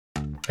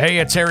Hey,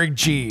 it's Eric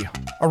G.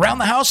 Around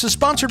the House is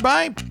sponsored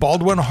by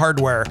Baldwin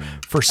Hardware.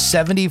 For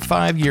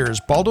 75 years,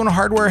 Baldwin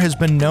Hardware has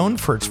been known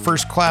for its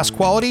first-class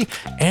quality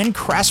and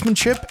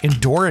craftsmanship in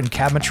door and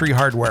cabinetry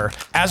hardware.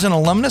 As an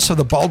alumnus of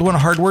the Baldwin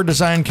Hardware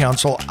Design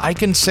Council, I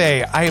can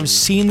say I have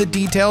seen the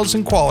details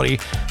and quality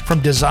from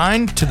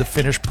design to the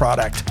finished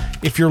product.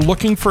 If you're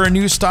looking for a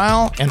new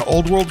style and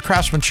old-world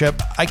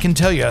craftsmanship, I can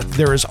tell you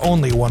there is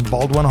only one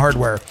Baldwin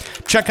Hardware.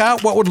 Check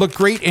out what would look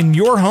great in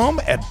your home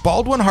at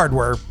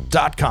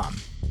baldwinhardware.com.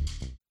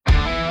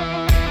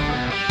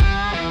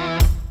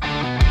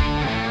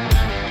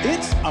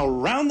 It's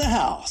Around the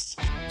House.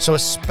 So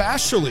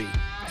especially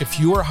if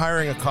you are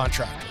hiring a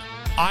contractor,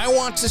 I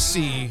want to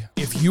see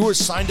if you are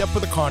signed up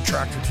with a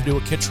contractor to do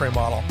a kitchen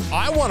remodel.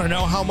 I want to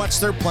know how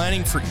much they're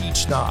planning for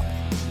each knob.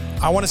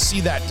 I want to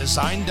see that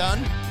design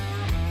done.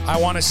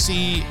 I want to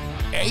see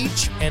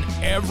each and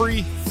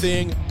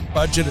everything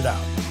budgeted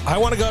out. I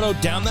want to go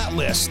down that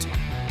list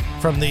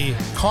from the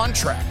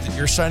contract that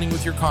you're signing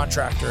with your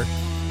contractor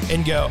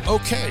and go,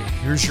 okay,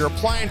 here's your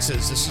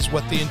appliances. This is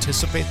what they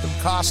anticipate them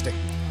costing.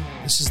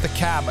 This is the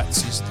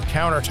cabinets. These are the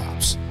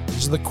countertops.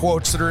 These are the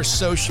quotes that are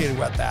associated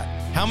with that.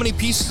 How many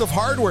pieces of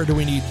hardware do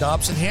we need?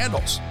 Knobs and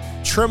handles,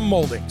 trim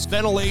moldings,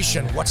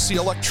 ventilation. What's the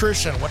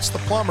electrician? What's the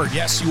plumber?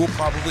 Yes, you will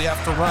probably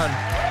have to run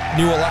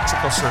new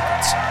electrical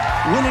circuits.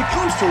 When it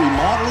comes to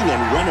remodeling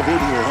and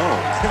renovating your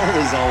home, there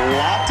is a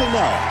lot to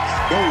know,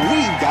 but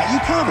we've got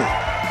you covered.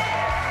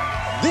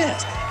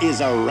 This is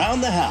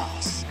Around the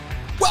House.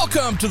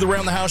 Welcome to the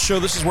Around the House show.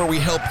 This is where we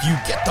help you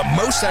get the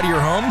most out of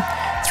your home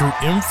through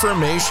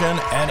information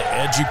and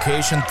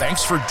education.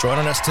 Thanks for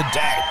joining us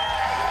today.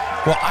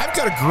 Well, I've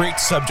got a great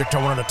subject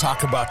I wanted to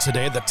talk about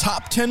today, the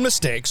top 10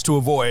 mistakes to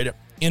avoid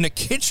in a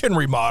kitchen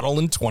remodel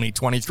in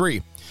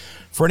 2023.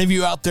 For any of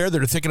you out there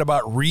that are thinking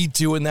about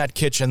redoing that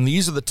kitchen,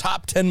 these are the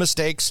top 10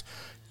 mistakes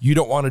you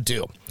don't want to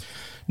do.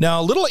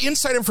 Now, a little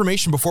inside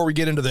information before we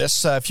get into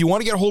this. If you want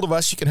to get a hold of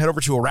us, you can head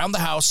over to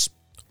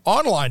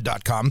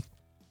aroundthehouseonline.com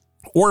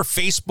or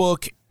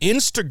Facebook,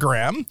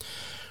 Instagram,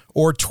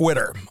 or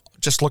Twitter.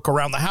 Just look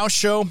Around the House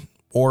Show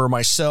or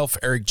myself,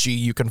 Eric G,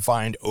 you can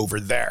find over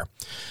there.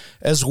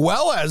 As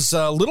well as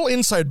a little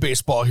inside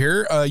baseball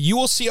here, you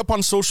will see up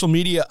on social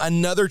media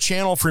another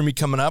channel for me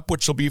coming up,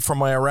 which will be from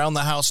my Around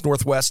the House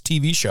Northwest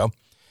TV show.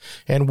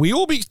 And we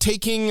will be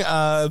taking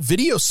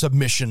video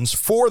submissions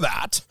for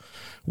that,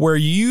 where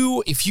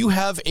if you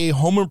have a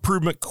home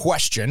improvement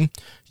question,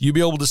 you'll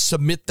be able to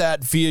submit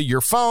that via your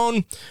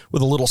phone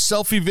with a little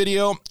selfie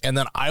video, and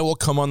then I will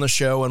come on the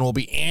show and we'll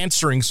be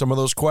answering some of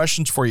those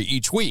questions for you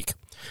each week.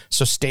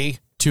 So stay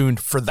tuned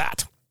for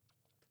that.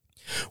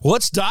 Well,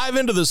 let's dive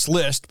into this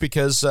list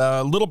because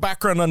a little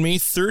background on me,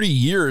 30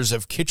 years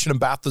of kitchen and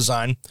bath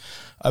design.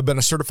 I've been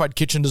a certified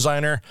kitchen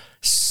designer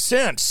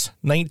since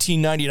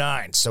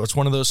 1999. So it's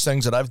one of those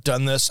things that I've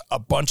done this a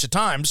bunch of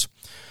times.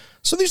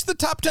 So these are the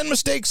top 10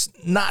 mistakes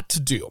not to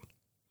do.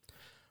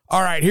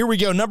 All right, here we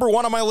go. Number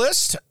one on my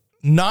list,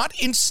 not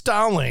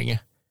installing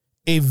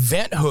a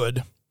vent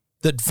hood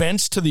that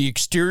vents to the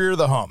exterior of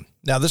the home.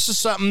 Now, this is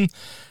something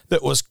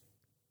that was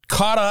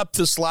caught up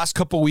this last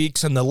couple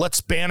weeks in the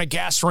Let's Ban a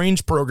Gas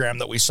Range program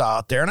that we saw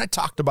out there, and I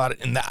talked about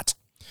it in that.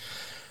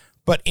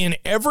 But in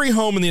every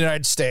home in the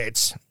United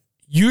States,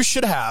 you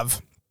should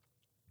have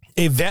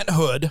a vent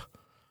hood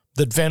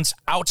that vents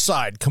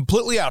outside,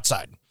 completely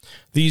outside.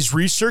 These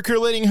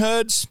recirculating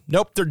hoods,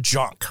 nope, they're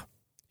junk.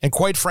 And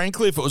quite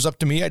frankly, if it was up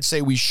to me, I'd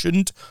say we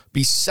shouldn't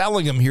be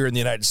selling them here in the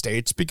United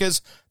States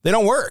because they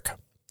don't work.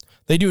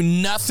 They do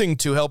nothing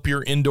to help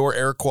your indoor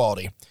air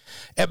quality.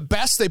 At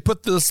best, they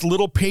put this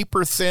little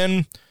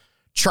paper-thin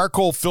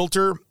charcoal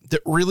filter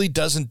that really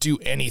doesn't do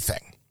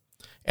anything.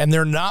 And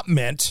they're not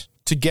meant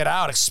to get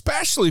out,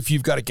 especially if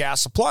you've got a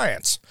gas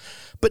appliance.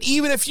 But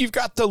even if you've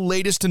got the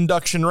latest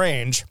induction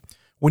range,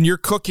 when you're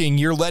cooking,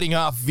 you're letting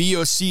off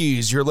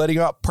VOCs, you're letting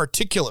off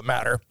particulate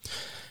matter.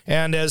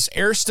 And as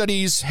air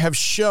studies have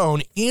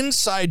shown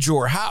inside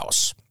your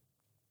house,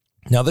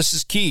 now this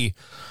is key,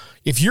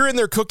 if you're in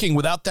there cooking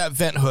without that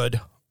vent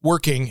hood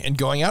working and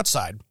going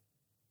outside,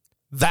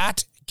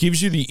 that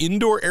gives you the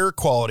indoor air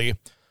quality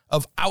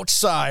of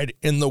outside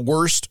in the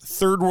worst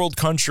third world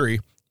country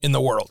in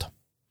the world.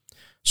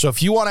 So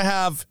if you want to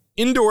have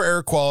indoor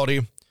air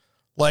quality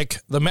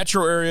like the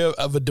metro area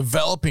of a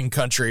developing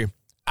country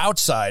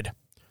outside,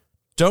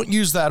 don't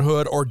use that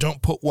hood or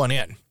don't put one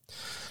in.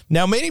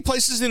 Now, many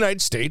places in the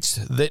United States,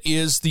 that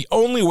is the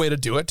only way to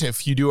do it.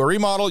 If you do a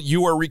remodel,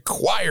 you are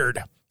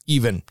required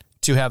even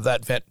to have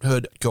that vent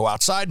hood go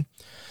outside.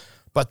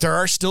 But there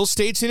are still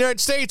states in the United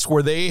States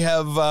where they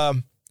have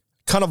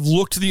kind of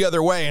looked the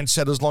other way and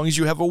said, as long as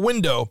you have a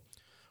window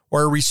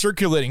or a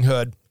recirculating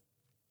hood,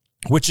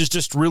 which is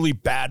just really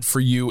bad for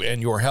you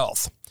and your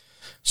health.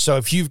 So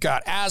if you've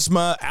got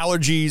asthma,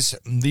 allergies,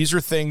 these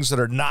are things that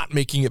are not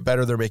making it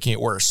better. They're making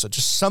it worse. So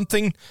just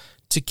something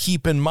to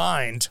keep in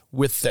mind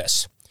with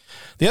this.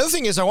 The other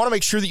thing is I want to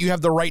make sure that you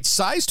have the right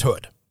sized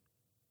hood.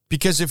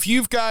 Because if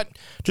you've got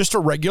just a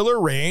regular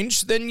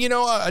range, then,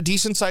 a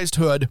decent sized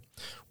hood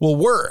will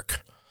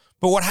work.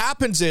 But what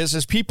happens is,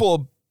 as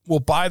people will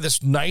buy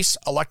this nice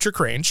electric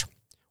range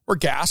or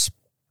gas,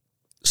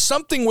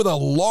 something with a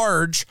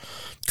large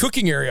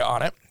cooking area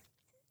on it,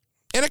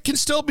 and it can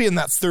still be in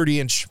that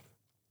 30-inch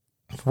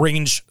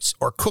range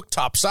or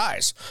cooktop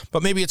size,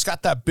 but maybe it's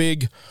got that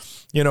big,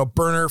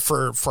 burner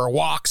for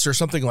woks or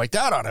something like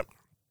that on it.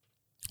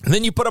 And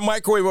then you put a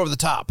microwave over the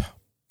top.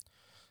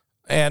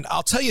 And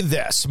I'll tell you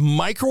this,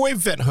 microwave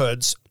vent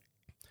hoods,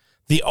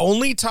 the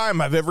only time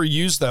I've ever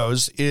used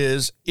those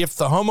is if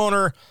the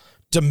homeowner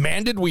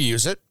demanded we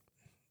use it,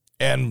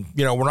 and,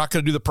 we're not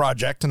going to do the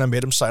project, and I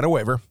made them sign a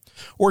waiver.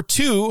 Or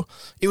two,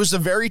 it was a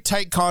very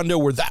tight condo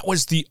where that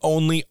was the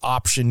only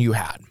option you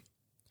had.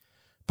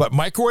 But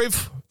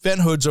microwave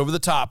vent hoods over the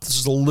top, this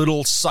is a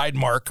little side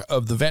mark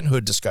of the vent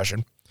hood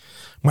discussion.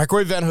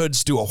 Microwave vent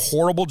hoods do a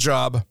horrible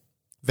job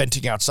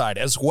venting outside,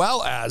 as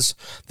well as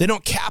they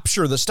don't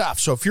capture the stuff.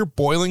 So if you're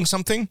boiling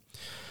something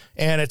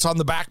and it's on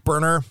the back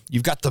burner,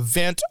 you've got the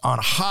vent on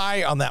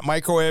high on that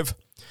microwave.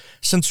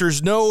 Since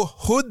there's no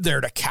hood there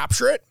to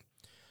capture it,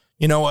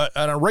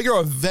 on a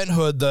regular vent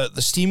hood, the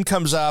steam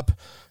comes up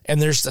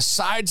and there's the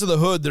sides of the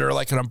hood that are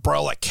like an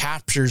umbrella that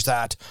captures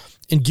that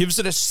and gives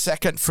it a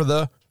second for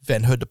the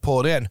vent hood to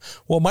pull it in.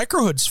 Well,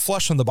 micro hood's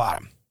flush on the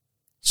bottom.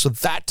 So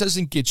that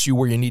doesn't get you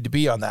where you need to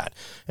be on that.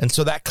 And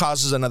so that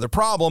causes another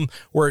problem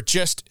where it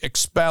just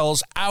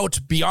expels out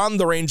beyond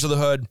the range of the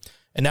hood,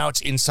 and now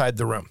it's inside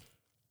the room.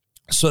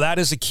 So that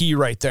is a key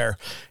right there.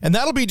 And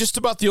that'll be just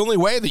about the only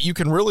way that you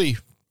can really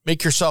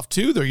make yourself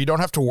too there. You don't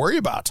have to worry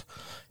about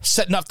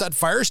setting off that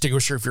fire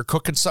extinguisher if you're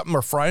cooking something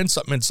or frying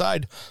something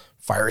inside.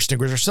 Fire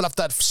extinguisher, set off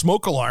that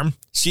smoke alarm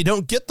so you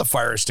don't get the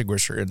fire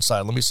extinguisher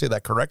inside. Let me say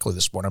that correctly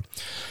this morning.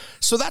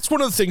 So that's one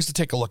of the things to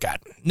take a look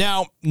at.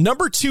 Now,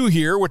 number 2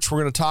 here, which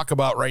we're going to talk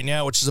about right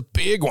now, which is a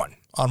big one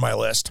on my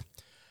list,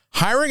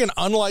 hiring an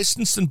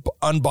unlicensed and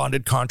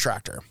unbonded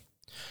contractor.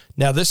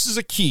 Now, this is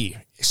a key,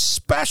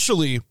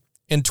 especially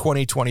in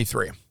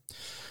 2023.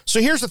 So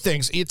here's the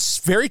things. It's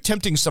very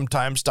tempting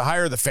sometimes to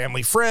hire the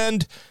family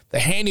friend, the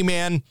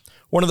handyman,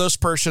 one of those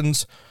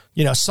persons,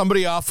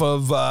 somebody off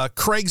of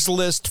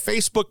Craigslist,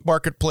 Facebook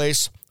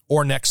Marketplace,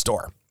 or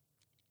Nextdoor.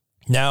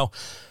 Now,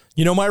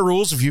 my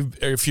rules.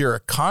 If you're a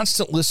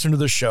constant listener to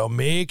the show,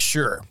 make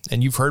sure,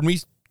 and you've heard me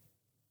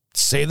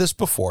say this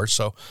before,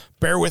 so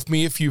bear with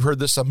me if you've heard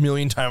this a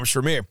million times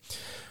from me.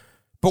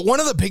 But one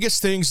of the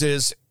biggest things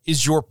is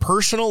your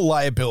personal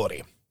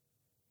liability.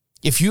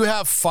 If you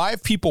have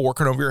 5 people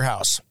working over your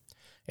house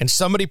and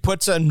somebody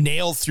puts a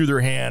nail through their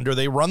hand or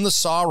they run the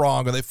saw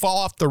wrong or they fall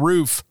off the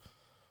roof,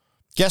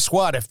 guess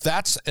what? If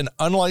that's an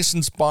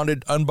unlicensed,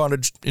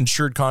 unbonded,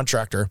 insured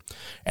contractor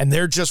and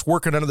they're just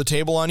working under the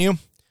table on you,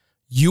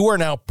 you are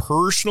now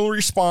personally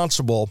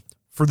responsible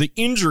for the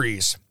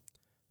injuries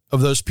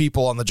of those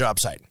people on the job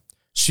site.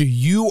 So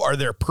you are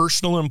their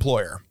personal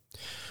employer.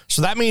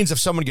 So that means if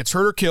someone gets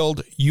hurt or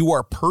killed, you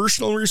are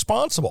personally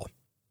responsible.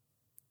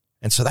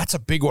 And so that's a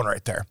big one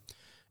right there.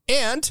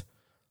 And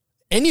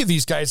any of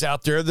these guys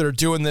out there that are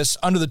doing this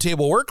under the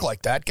table work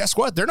like that, guess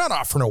what? They're not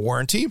offering a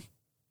warranty.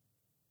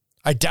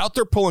 I doubt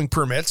they're pulling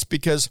permits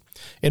because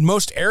in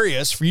most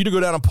areas, for you to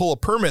go down and pull a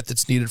permit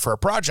that's needed for a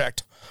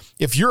project,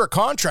 if you're a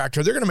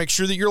contractor, they're going to make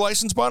sure that you're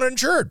licensed, bonded, and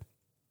insured.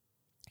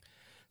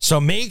 So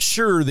make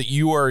sure that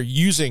you are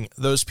using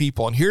those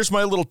people. And here's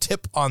my little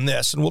tip on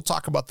this, and we'll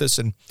talk about this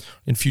in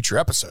future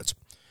episodes.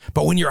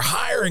 But when you're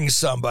hiring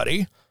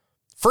somebody,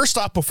 first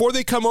off, before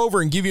they come over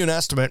and give you an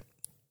estimate,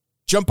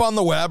 jump on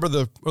the web or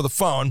the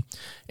phone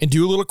and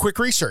do a little quick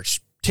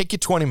research. Take you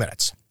 20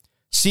 minutes.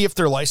 See if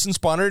they're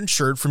licensed, bonded, and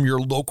insured from your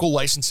local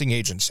licensing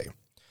agency.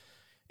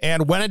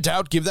 And when in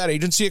doubt, give that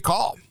agency a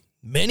call.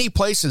 Many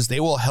places, they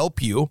will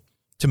help you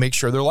to make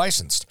sure they're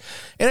licensed.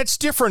 And it's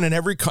different in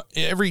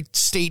every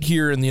state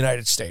here in the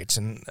United States.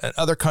 And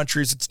other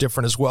countries, it's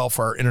different as well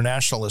for our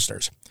international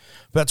listeners.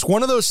 But it's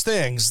one of those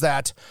things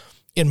that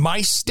in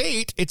my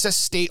state, it's a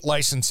state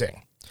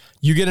licensing.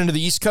 You get into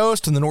the East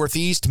Coast and the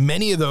Northeast,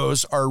 many of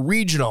those are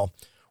regional,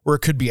 where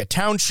it could be a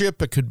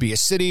township, it could be a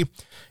city,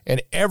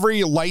 and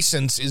every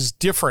license is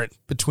different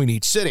between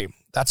each city.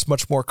 That's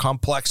much more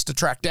complex to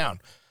track down.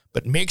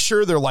 But make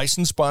sure they're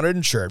licensed, bonded,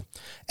 insured.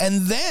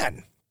 And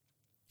then,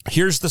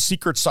 here's the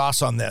secret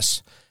sauce on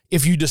this.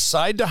 If you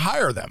decide to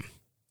hire them,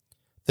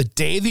 the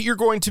day that you're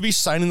going to be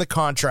signing the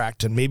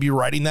contract and maybe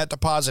writing that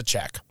deposit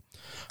check,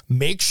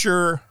 make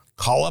sure,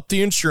 call up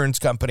the insurance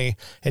company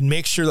and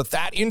make sure that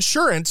that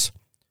insurance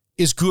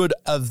is good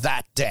of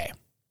that day.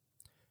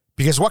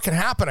 Because what can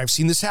happen, I've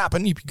seen this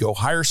happen, you could go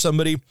hire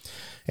somebody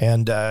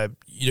and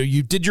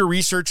you did your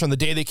research on the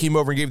day they came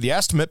over and gave the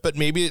estimate, but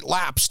maybe it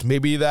lapsed.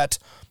 Maybe that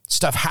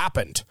stuff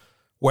happened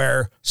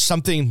where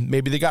something,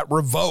 maybe they got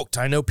revoked.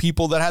 I know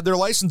people that had their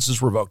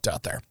licenses revoked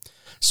out there.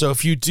 So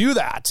if you do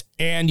that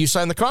and you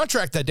sign the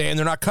contract that day and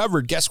they're not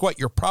covered, guess what?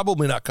 You're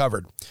probably not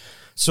covered.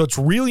 So it's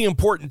really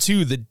important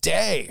too, the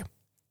day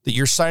that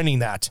you're signing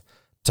that,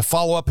 to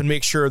follow up and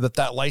make sure that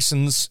that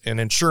license and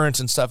insurance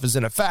and stuff is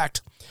in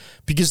effect.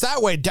 Because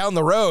that way down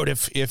the road,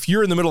 if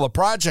you're in the middle of a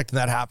project and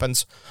that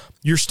happens,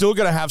 you're still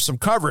going to have some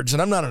coverage.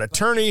 And I'm not an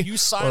attorney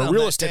or a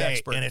real estate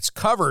expert, and it's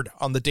covered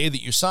on the day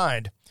that you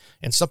signed.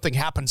 and something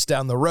happens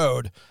down the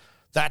road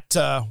that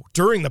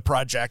during the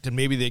project and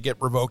maybe they get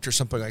revoked or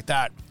something like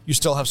that, you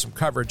still have some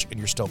coverage and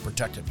you're still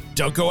protected.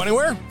 Don't go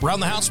anywhere. Around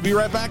the House will be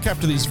right back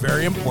after these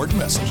very important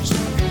messages.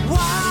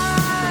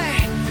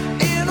 Why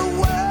in a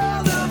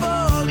world of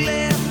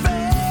ugly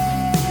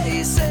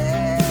faces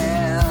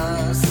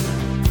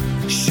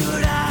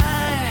should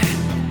I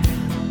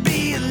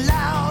be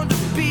allowed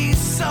to be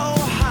so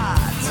hot?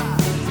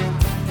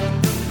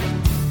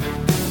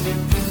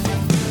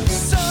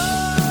 So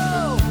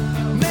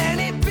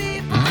many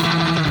people.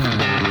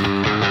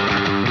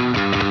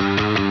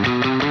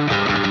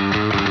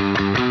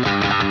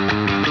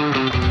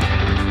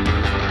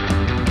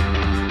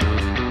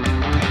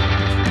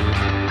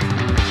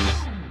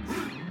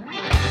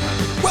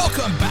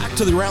 Welcome back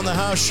to the Around the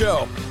House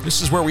show.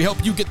 This is where we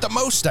help you get the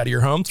most out of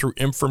your home through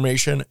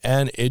information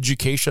and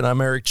education. I'm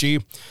Eric G.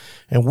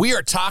 And we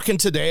are talking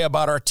today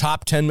about our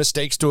top 10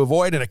 mistakes to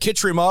avoid in a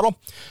kitchen remodel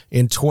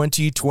in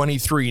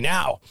 2023.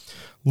 Now,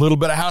 a little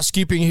bit of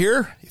housekeeping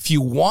here. If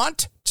you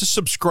want to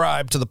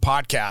subscribe to the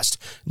podcast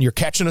and you're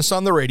catching us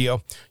on the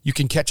radio, you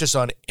can catch us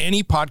on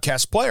any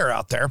podcast player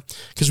out there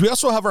because we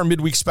also have our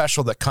midweek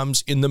special that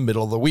comes in the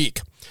middle of the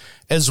week.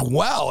 As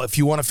well, if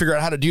you want to figure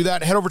out how to do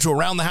that, head over to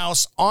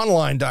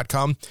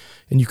aroundthehouseonline.com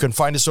and you can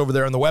find us over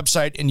there on the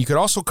website, and you can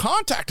also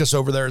contact us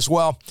over there as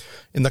well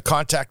in the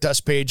Contact Us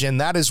page,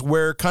 and that is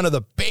where kind of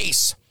the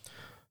base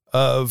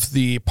of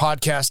the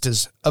podcast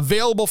is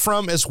available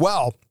from, as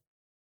well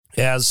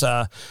as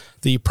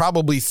the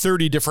probably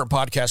 30 different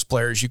podcast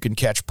players you can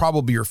catch.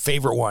 Probably your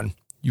favorite one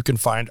you can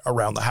find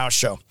Around the House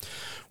show.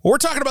 Well, we're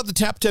talking about the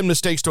top 10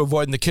 mistakes to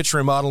avoid in the kitchen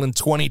remodel in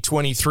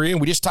 2023, and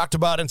we just talked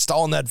about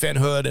installing that vent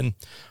hood and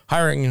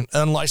hiring an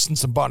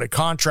unlicensed and bonded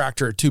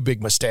contractor, two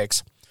big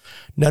mistakes.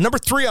 Now, number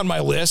 3 on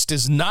my list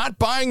is not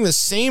buying the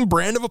same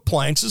brand of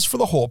appliances for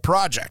the whole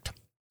project.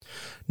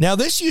 Now,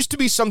 this used to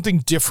be something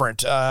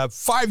different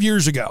 5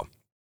 years ago.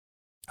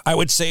 I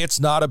would say it's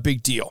not a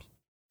big deal.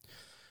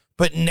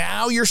 But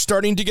now you're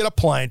starting to get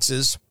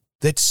appliances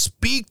that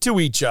speak to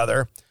each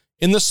other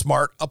in the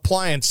smart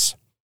appliance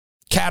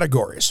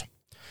categories.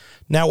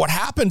 Now, what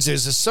happens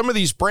is some of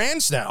these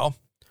brands now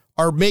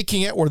are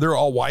making it where they're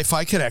all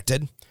Wi-Fi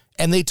connected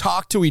and they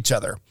talk to each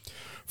other.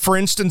 For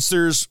instance,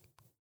 there's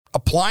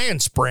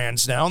appliance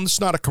brands now, and this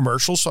is not a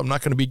commercial, so I'm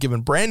not going to be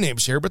giving brand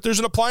names here, but there's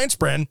an appliance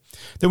brand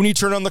that when you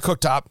turn on the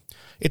cooktop,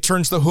 it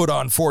turns the hood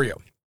on for you.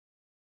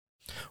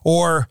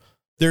 Or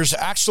there's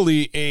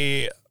actually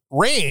a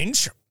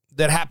range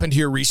that happened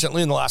here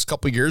recently in the last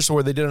couple of years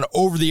where they did an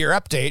over-the-air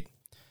update,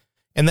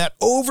 and that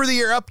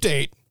over-the-air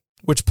update,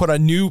 which put a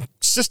new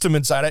system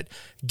inside it,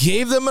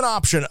 gave them an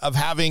option of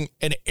having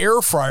an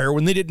air fryer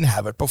when they didn't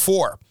have it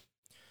before.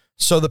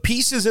 So the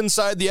pieces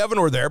inside the oven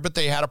were there, but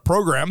they had a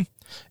program,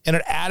 and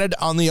it added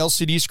on the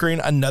LCD screen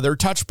another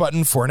touch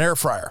button for an air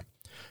fryer.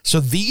 So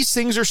these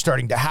things are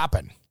starting to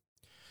happen.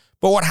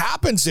 But what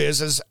happens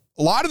is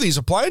a lot of these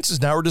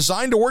appliances now are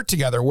designed to work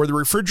together, where the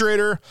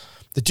refrigerator,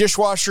 the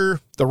dishwasher,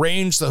 the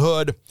range, the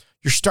hood,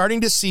 you're starting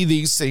to see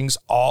these things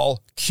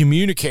all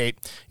communicate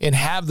and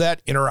have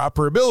that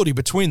interoperability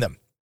between them.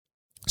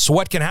 So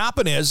what can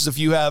happen is if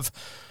you have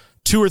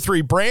 2 or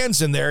 3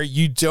 brands in there,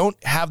 you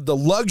don't have the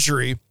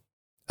luxury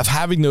of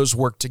having those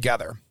work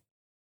together.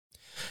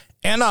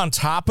 And on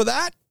top of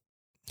that,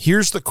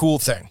 here's the cool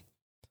thing.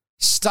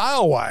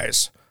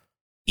 Style-wise,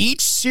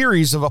 each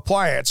series of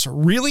appliance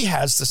really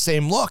has the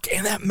same look,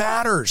 and that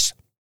matters.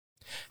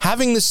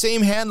 Having the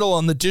same handle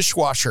on the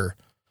dishwasher,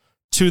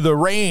 to the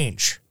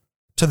range,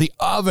 to the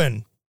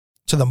oven,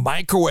 to the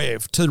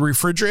microwave, to the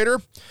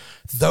refrigerator,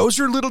 those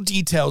are little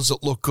details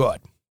that look good.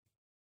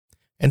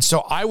 And so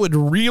I would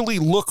really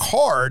look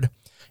hard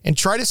and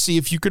try to see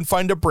if you can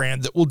find a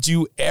brand that will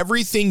do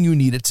everything you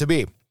need it to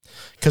be.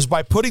 Because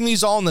by putting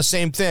these all in the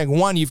same thing,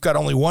 1, you've got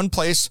only one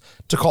place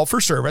to call for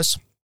service.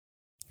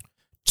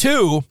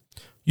 2,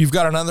 you've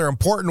got another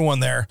important one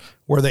there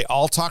where they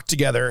all talk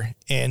together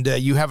and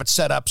you have it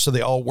set up so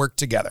they all work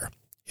together.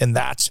 And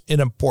that's an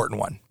important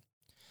one.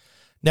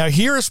 Now,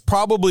 here is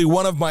probably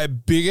one of my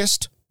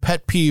biggest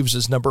pet peeves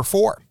is number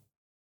 4.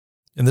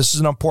 And this is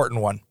an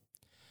important one.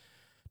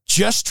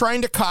 Just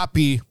trying to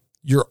copy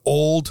your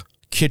old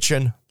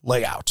kitchen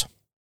layout.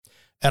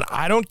 And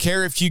I don't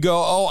care if you go,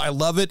 oh, I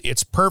love it,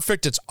 it's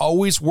perfect, it's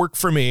always worked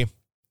for me.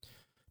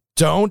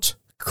 Don't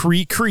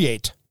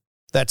recreate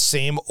that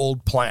same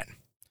old plan.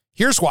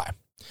 Here's why.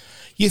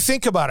 You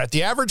think about it.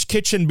 The average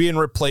kitchen being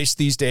replaced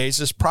these days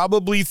is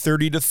probably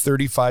 30 to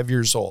 35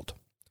 years old.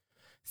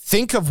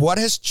 Think of what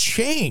has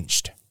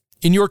changed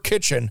in your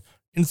kitchen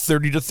in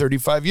 30 to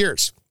 35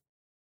 years.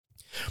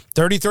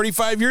 30,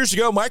 35 years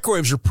ago,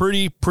 microwaves were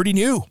pretty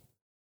new.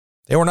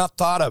 They were not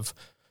thought of.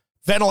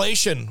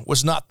 Ventilation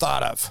was not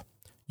thought of.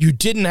 You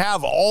didn't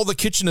have all the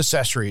kitchen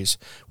accessories.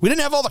 We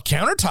didn't have all the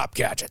countertop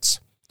gadgets.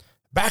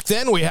 Back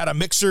then, we had a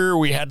mixer,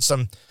 we had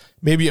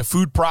maybe a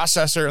food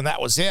processor, and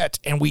that was it.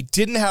 And we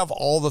didn't have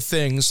all the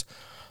things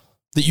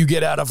that you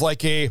get out of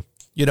like a,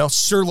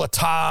 Sur La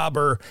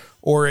Table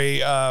or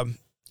a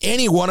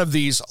any one of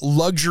these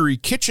luxury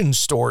kitchen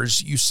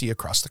stores you see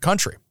across the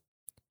country.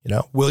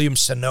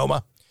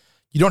 Williams-Sonoma.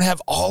 You don't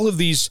have all of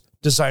these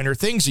designer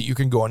things that you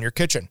can go on your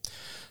kitchen.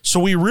 So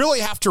we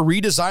really have to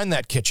redesign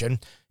that kitchen.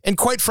 And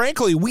quite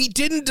frankly, we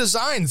didn't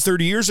design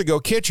 30 years ago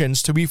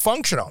kitchens to be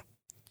functional.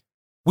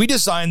 We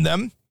designed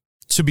them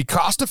to be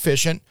cost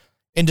efficient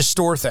and to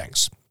store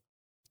things.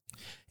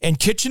 And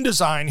kitchen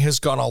design has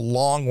gone a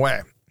long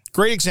way.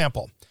 Great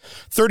example.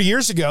 30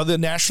 years ago, the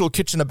National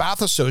Kitchen and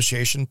Bath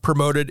Association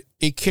promoted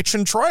a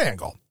kitchen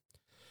triangle.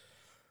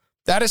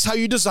 That is how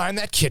you design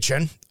that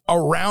kitchen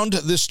around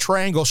this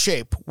triangle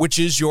shape, which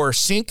is your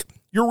sink,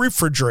 your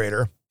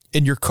refrigerator,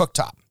 and your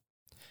cooktop.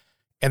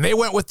 And they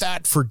went with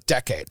that for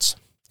decades.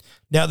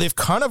 Now, they've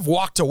kind of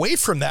walked away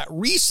from that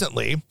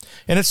recently,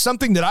 and it's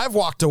something that I've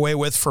walked away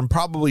with from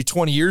probably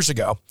 20 years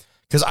ago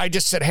because I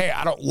just said, hey,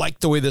 I don't like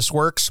the way this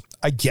works.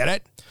 I get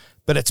it,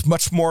 but it's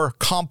much more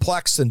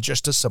complex than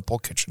just a simple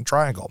kitchen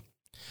triangle.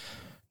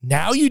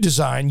 Now you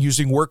design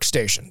using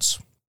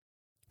workstations.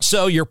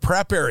 So your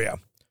prep area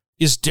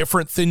is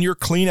different than your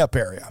cleanup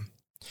area.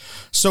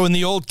 So in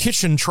the old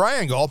kitchen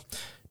triangle,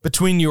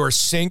 between your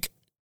sink,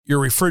 your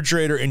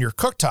refrigerator, and your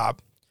cooktop,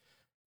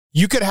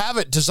 you could have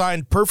it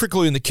designed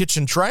perfectly in the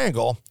kitchen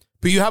triangle,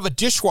 but you have a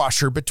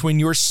dishwasher between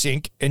your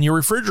sink and your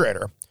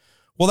refrigerator.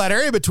 Well, that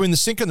area between the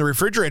sink and the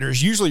refrigerator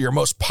is usually your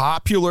most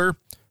popular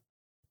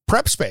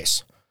prep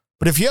space.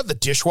 But if you have the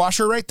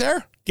dishwasher right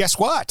there, guess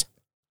what?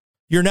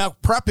 You're now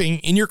prepping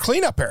in your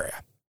cleanup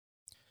area.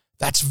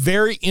 That's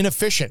very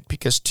inefficient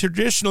because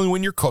traditionally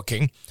when you're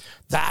cooking,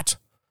 that,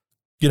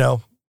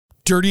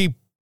 dirty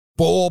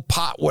bowl,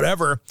 pot,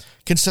 whatever,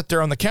 can sit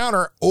there on the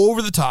counter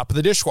over the top of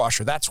the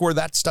dishwasher. That's where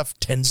that stuff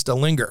tends to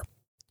linger.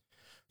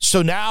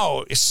 So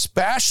now,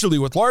 especially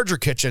with larger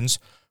kitchens,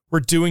 we're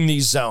doing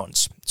these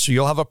zones. So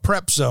you'll have a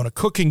prep zone, a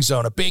cooking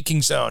zone, a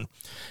baking zone.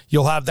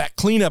 You'll have that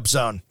cleanup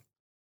zone.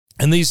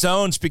 And these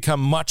zones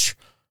become much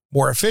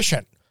more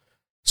efficient.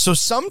 So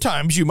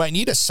sometimes you might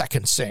need a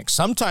second sink.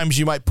 Sometimes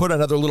you might put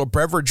another little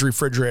beverage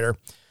refrigerator.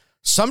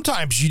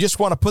 Sometimes you just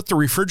want to put the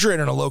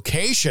refrigerator in a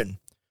location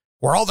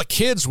where all the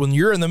kids, when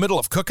you're in the middle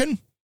of cooking,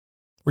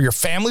 where your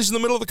family's in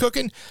the middle of the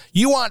cooking,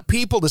 you want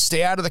people to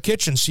stay out of the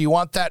kitchen. So you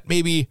want that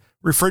maybe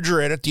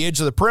refrigerator at the edge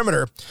of the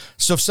perimeter.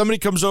 So if somebody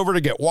comes over to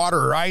get water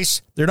or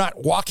ice, they're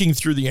not walking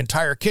through the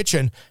entire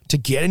kitchen to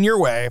get in your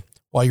way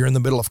while you're in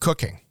the middle of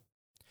cooking.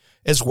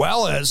 As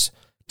well as,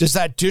 does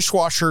that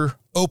dishwasher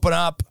open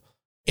up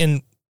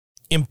and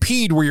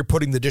impede where you're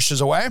putting the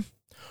dishes away?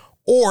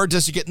 Or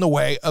does it get in the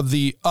way of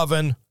the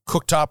oven,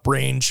 cooktop,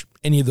 range,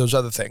 any of those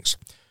other things?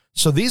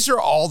 So these are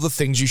all the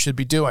things you should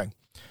be doing.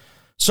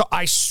 So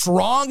I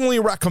strongly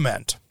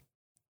recommend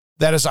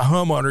that as a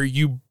homeowner,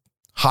 you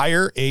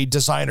hire a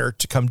designer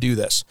to come do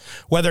this.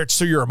 Whether it's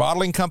through your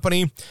remodeling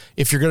company,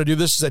 if you're going to do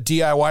this as a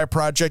DIY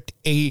project,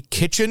 a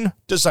kitchen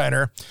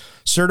designer,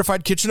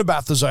 certified kitchen and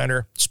bath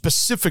designer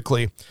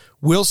specifically,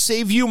 will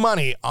save you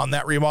money on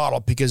that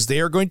remodel because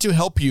they are going to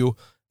help you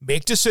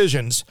make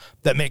decisions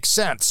that make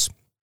sense.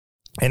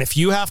 And if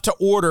you have to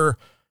order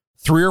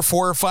 3 or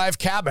 4 or 5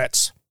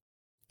 cabinets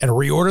and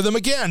reorder them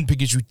again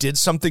because you did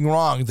something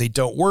wrong, they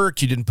don't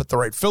work, you didn't put the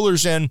right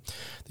fillers in,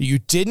 that you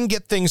didn't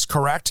get things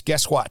correct,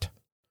 guess what?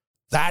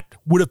 That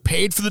would have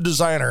paid for the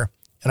designer,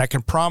 and I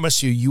can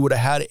promise you would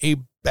have had a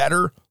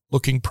better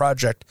looking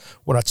project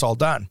when it's all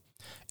done.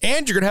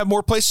 And you're going to have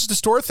more places to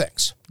store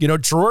things.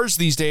 Drawers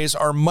these days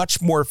are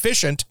much more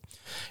efficient,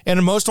 and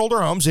in most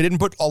older homes, they didn't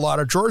put a lot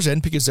of drawers in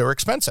because they were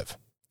expensive.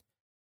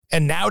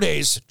 And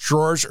nowadays,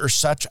 drawers are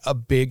such a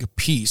big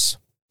piece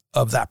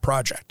of that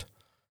project.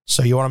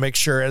 So you want to make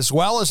sure, as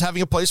well as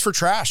having a place for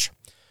trash.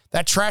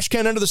 That trash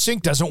can under the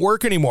sink doesn't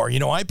work anymore. You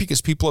know why? Because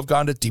people have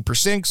gone to deeper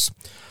sinks,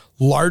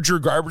 larger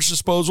garbage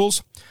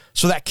disposals.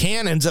 So that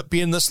can ends up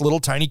being this little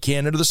tiny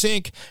can under the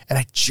sink, and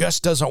it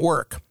just doesn't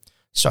work.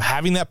 So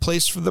having that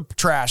place for the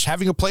trash,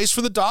 having a place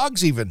for the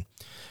dogs even,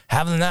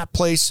 having that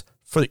place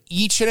for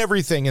each and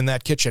everything in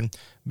that kitchen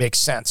makes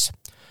sense.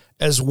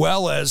 As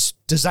well as,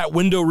 does that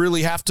window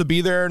really have to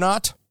be there or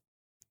not?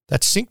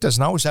 That sink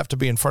doesn't always have to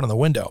be in front of the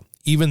window,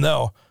 even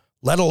though,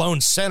 let alone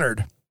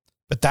centered.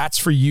 But that's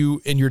for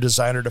you and your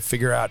designer to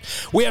figure out.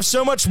 We have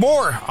so much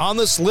more on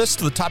this list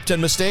of the top 10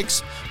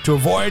 mistakes to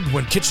avoid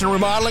when kitchen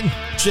remodeling.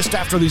 Just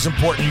after these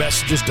important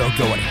messages, don't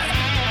go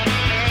anywhere.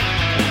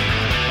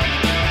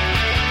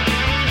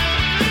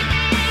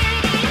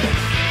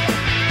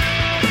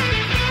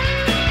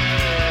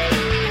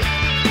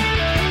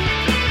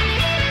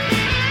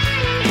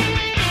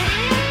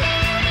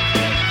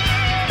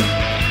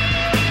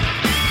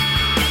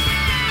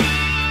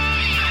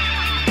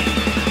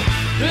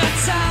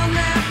 Let's sound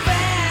that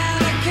bell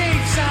that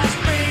keeps us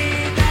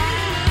breathing.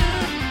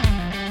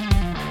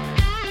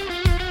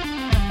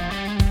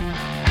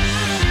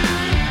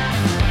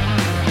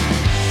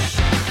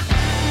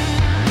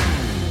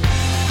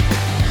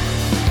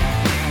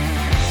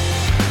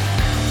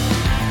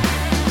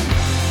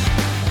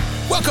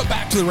 Welcome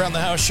back to the Around the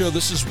House Show.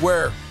 This is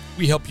where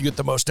we help you get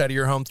the most out of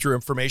your home through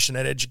information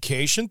and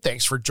education.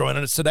 Thanks for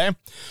joining us today.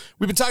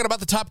 We've been talking about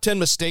the top 10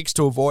 mistakes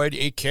to avoid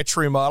a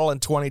kitchen remodel in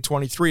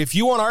 2023. If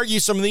you want to argue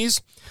some of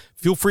these,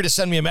 feel free to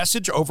send me a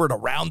message over at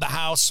Around the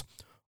House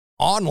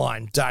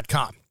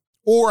kitchenonline.com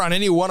or on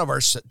any one of our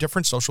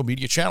different social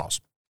media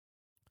channels.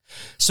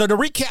 So to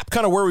recap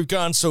kind of where we've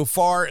gone so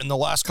far in the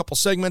last couple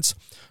segments,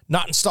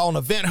 not installing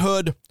a vent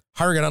hood,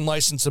 hiring an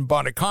unlicensed and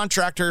bonded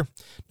contractor.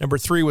 Number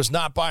 3 was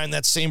not buying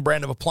that same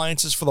brand of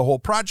appliances for the whole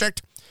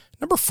project.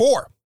 Number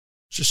 4,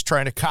 just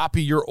trying to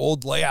copy your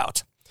old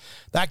layout.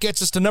 That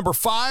gets us to number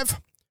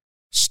 5,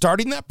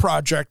 starting that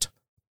project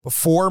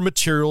before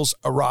materials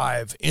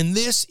arrive. And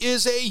this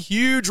is a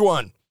huge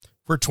one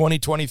for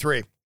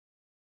 2023.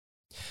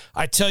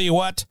 I tell you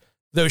what,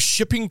 those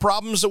shipping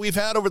problems that we've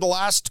had over the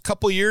last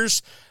couple of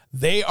years,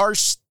 they are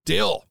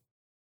still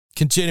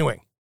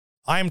continuing.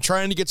 I am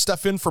trying to get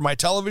stuff in for my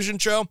television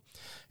show,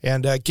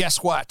 and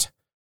guess what?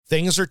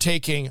 Things are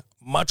taking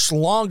much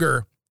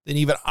longer than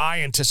even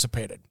I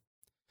anticipated.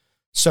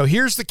 So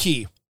here's the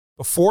key.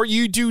 Before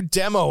you do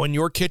demo in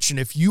your kitchen,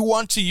 if you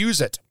want to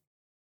use it,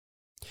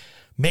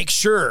 make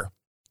sure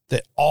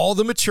that all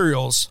the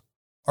materials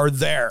are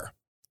there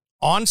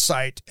on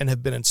site and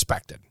have been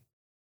inspected.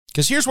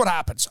 Because here's what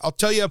happens. I'll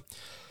tell you,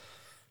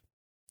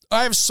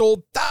 I've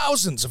sold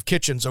thousands of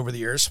kitchens over the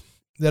years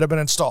that have been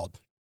installed.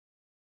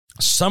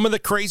 Some of the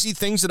crazy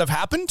things that have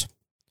happened,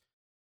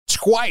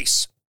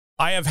 twice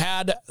I have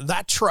had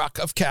that truck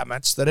of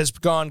cabinets that has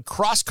gone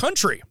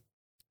cross-country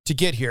to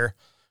get here.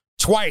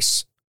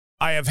 Twice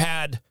I have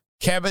had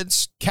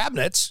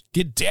cabinets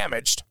get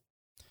damaged.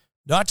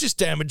 Not just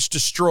damaged,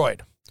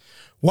 destroyed.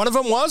 One of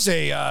them was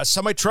a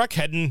semi-truck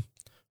heading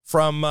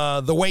from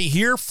the way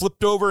here,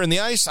 flipped over in the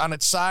ice on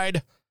its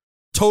side,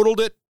 totaled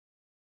it.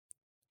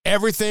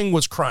 Everything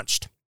was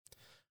crunched.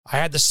 I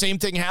had the same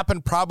thing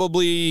happen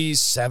probably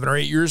 7 or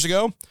 8 years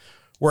ago,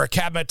 where a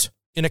cabinet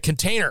in a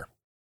container,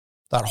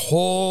 that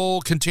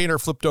whole container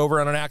flipped over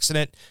on an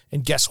accident,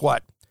 and guess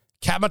what?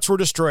 Cabinets were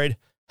destroyed,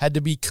 had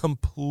to be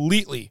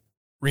completely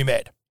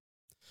remade.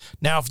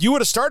 Now, if you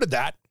would have started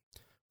that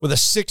with a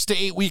 6 to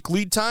 8 week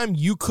lead time,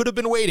 you could have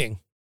been waiting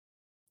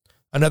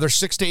another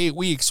 6 to 8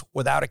 weeks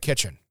without a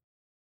kitchen.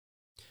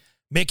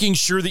 Making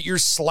sure that your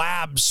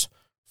slabs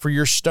for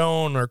your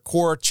stone or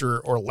quartz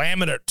or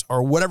laminate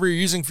or whatever you're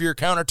using for your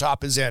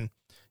countertop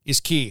is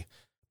key.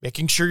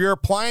 Making sure your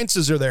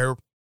appliances are there,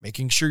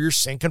 making sure your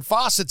sink and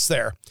faucet's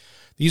there.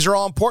 These are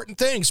all important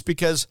things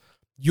because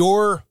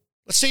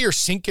let's say your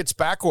sink gets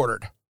back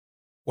ordered.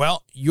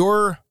 Well,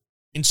 your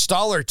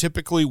installer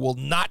typically will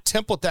not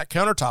template that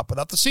countertop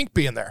without the sink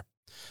being there.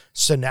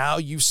 So now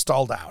you've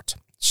stalled out.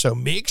 So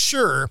make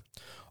sure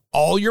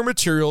all your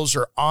materials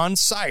are on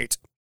site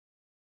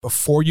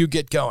before you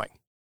get going.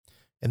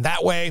 And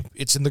that way,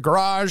 it's in the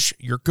garage,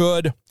 you're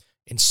good.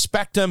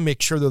 Inspect them,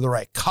 make sure they're the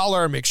right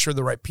color, make sure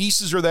the right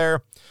pieces are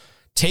there.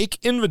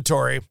 Take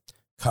inventory,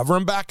 cover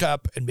them back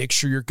up, and make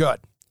sure you're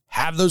good.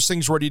 Have those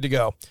things ready to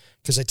go.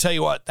 Because I tell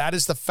you what, that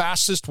is the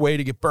fastest way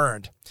to get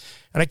burned.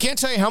 And I can't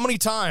tell you how many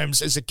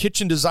times as a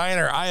kitchen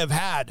designer I have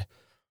had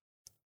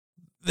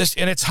this,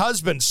 and its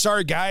husband,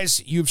 sorry guys,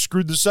 you've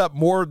screwed this up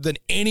more than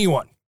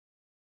anyone.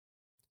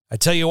 I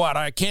tell you what,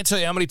 I can't tell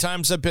you how many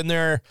times I've been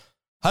there.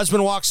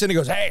 Husband walks in and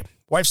goes, hey,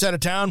 wife's out of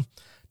town,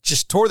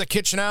 just tore the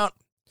kitchen out,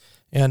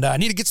 and I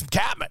need to get some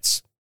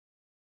cabinets.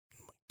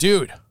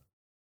 Dude,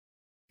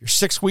 you're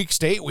 6 weeks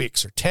to 8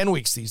 weeks or 10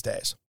 weeks these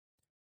days,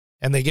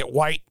 and they get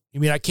white. You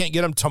mean I can't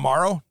get them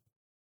tomorrow?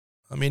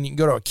 I mean, you can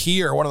go to a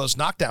Key or one of those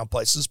knockdown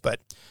places, but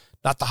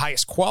not the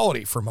highest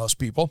quality for most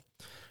people,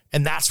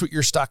 and that's what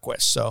you're stuck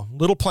with. So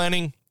little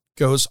planning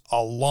goes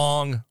a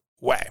long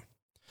way.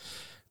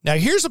 Now,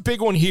 here's a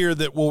big one here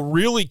that will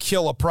really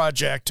kill a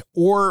project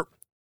or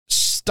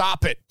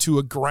stop it to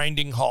a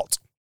grinding halt.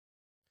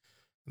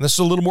 And this is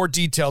a little more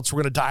detailed, so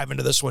we're going to dive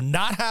into this one.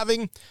 Not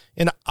having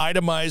an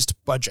itemized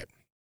budget.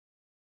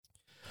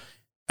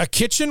 A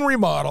kitchen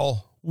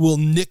remodel will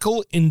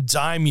nickel and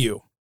dime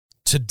you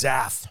to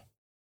death.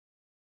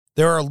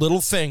 There are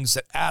little things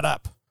that add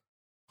up.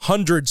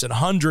 Hundreds and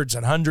hundreds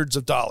and hundreds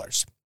of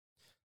dollars.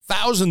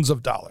 Thousands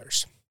of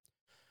dollars.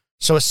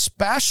 So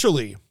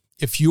especially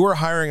if you are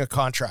hiring a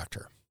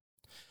contractor,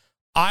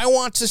 I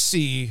want to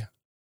see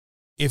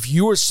if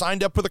you are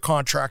signed up with a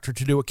contractor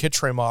to do a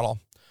kitchen remodel,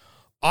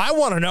 I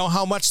want to know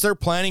how much they're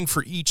planning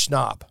for each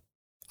knob.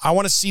 I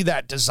want to see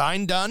that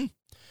design done.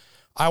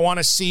 I want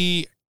to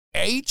see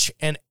each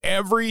and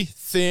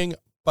everything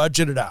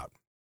budgeted out.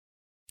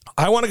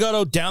 I want to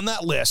go down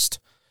that list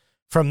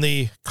from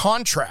the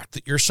contract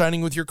that you're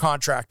signing with your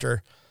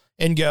contractor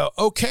and go,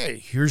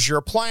 okay, here's your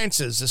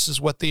appliances. This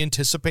is what they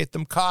anticipate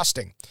them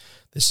costing.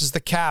 This is the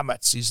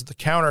cabinets. These are the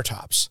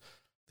countertops.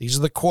 These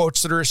are the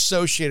quotes that are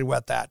associated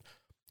with that.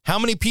 How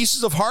many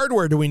pieces of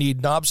hardware do we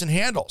need? Knobs and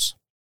handles,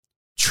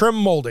 trim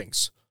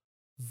moldings,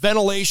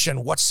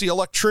 ventilation. What's the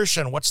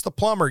electrician? What's the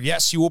plumber?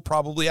 Yes, you will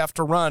probably have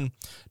to run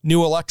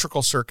new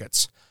electrical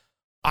circuits.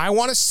 I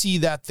want to see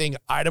that thing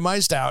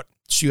itemized out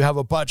so you have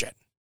a budget.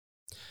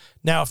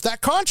 Now, if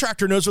that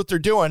contractor knows what they're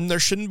doing, there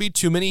shouldn't be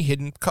too many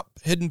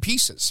hidden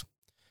pieces.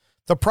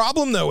 The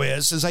problem, though,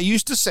 is I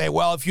used to say,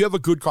 well, if you have a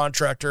good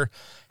contractor,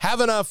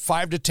 having a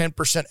 5 to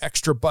 10%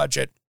 extra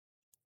budget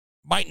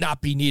might not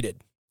be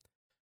needed.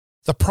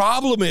 The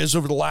problem is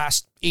over the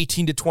last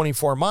 18 to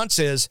 24 months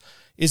is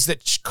is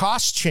that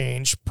costs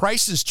change,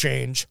 prices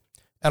change,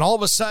 and all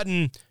of a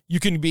sudden you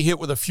can be hit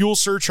with a fuel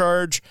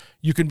surcharge,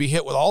 you can be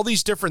hit with all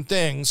these different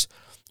things,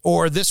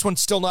 or this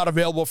one's still not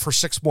available for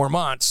 6 more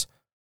months,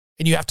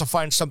 and you have to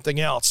find something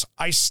else.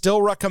 I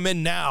still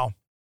recommend now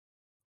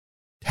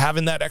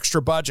having that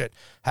extra budget,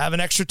 have an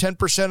extra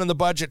 10% in the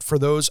budget for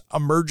those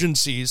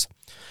emergencies.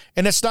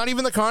 And it's not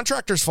even the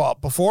contractor's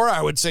fault. Before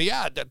I would say,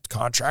 yeah, the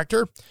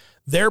contractor,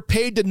 they're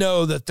paid to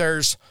know that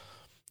there's,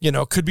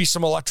 could be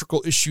some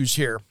electrical issues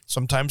here.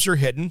 Sometimes they're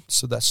hidden,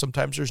 so that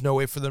sometimes there's no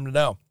way for them to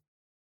know.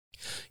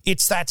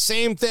 It's that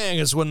same thing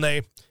as when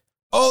that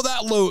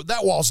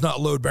wall's not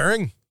load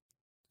bearing.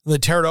 They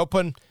tear it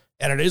open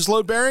and it is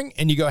load bearing,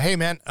 and you go, hey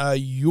man,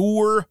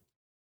 you're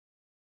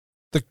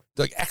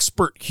the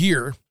expert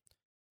here.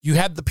 You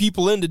had the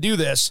people in to do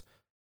this.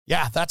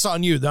 Yeah, that's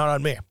on you, not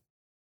on me.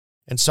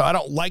 And so I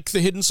don't like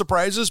the hidden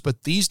surprises,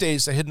 but these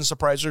days the hidden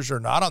surprises are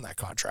not on that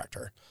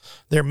contractor.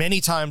 They're many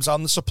times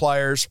on the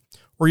suppliers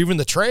or even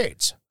the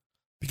trades,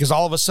 because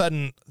all of a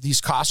sudden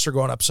these costs are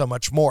going up so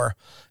much more.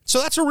 So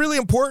that's a really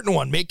important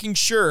one, making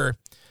sure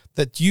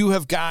that you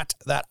have got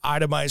that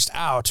itemized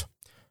out.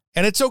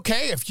 And it's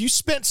okay if you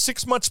spent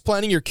 6 months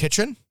planning your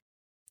kitchen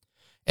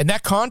and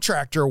that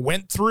contractor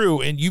went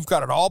through and you've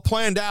got it all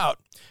planned out,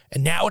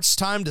 and now it's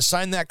time to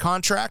sign that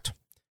contract.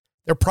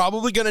 They're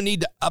probably going to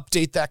need to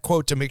update that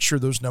quote to make sure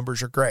those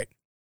numbers are great.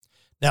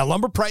 Now,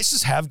 lumber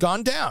prices have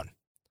gone down,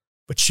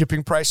 but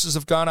shipping prices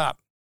have gone up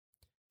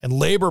and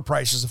labor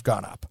prices have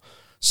gone up.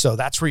 So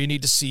that's where you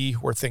need to see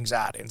where things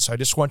at. And so I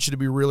just want you to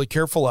be really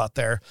careful out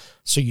there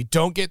so you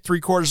don't get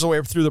 3/4 of the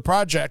way through the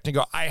project and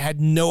go, I had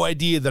no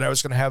idea that I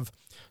was going to have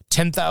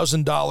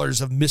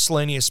 $10,000 of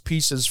miscellaneous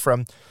pieces,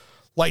 from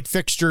light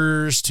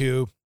fixtures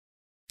to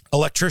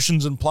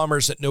electricians and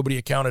plumbers, that nobody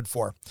accounted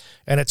for.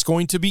 And it's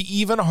going to be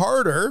even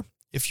harder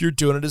if you're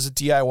doing it as a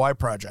DIY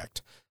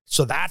project.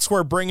 So that's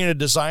where bringing a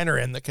designer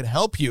in that can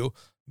help you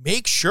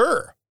make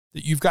sure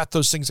that you've got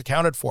those things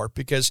accounted for,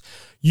 because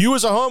you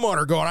as a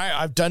homeowner going,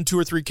 I've done 2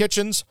 or 3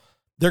 kitchens.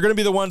 They're going to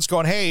be the ones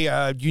going,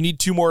 hey, you need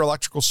 2 more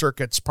electrical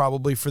circuits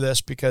probably for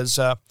this because,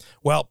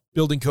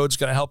 building code's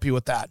going to help you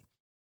with that.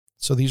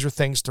 So these are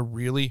things to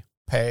really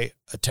pay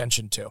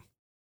attention to.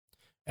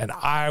 And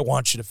I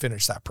want you to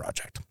finish that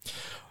project.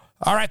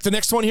 All right, the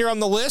next one here on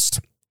the list,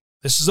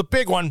 this is a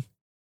big one.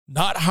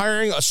 Not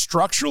hiring a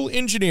structural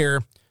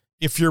engineer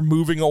if you're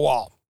moving a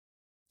wall.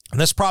 And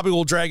this probably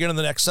will drag into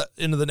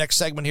the next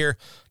segment here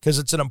because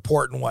it's an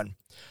important one.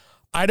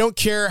 I don't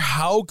care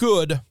how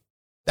good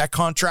that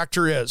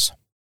contractor is.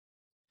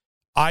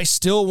 I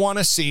still want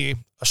to see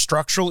a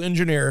structural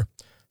engineer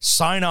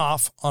sign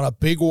off on a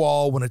big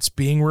wall when it's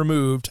being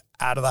removed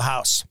out of the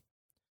house.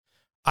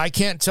 I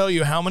can't tell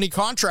you how many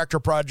contractor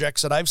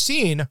projects that I've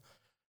seen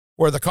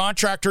where the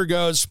contractor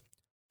goes,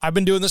 I've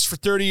been doing this for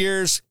 30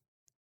 years.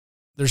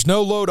 There's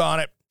no load on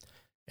it.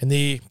 And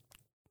the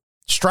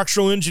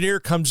structural engineer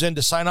comes in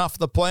to sign off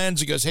the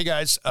plans. He goes, hey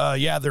guys,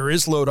 there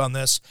is load on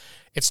this.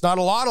 It's not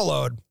a lot of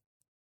load,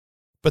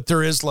 but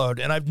there is load.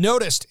 And I've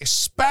noticed,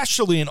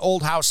 especially in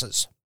old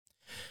houses,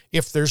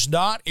 if there's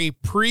not a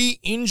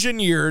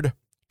pre-engineered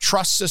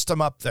truss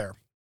system up there,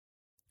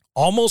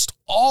 almost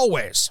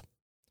always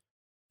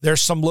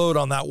there's some load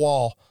on that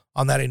wall,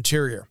 on that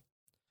interior.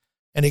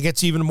 And it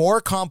gets even more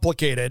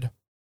complicated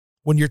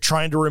when you're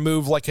trying to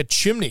remove like a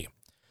chimney.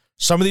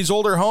 Some of these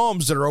older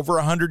homes that are over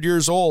 100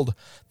 years old,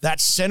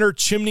 that center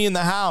chimney in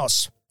the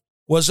house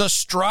was a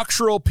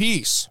structural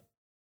piece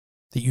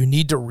that you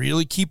need to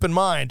really keep in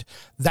mind.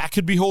 That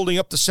could be holding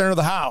up the center of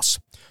the house,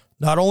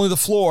 not only the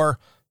floor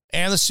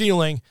and the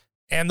ceiling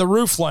and the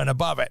roof line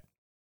above it.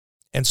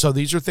 And so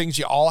these are things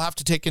you all have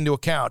to take into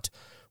account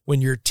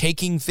when you're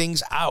taking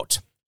things out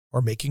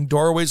or making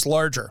doorways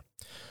larger.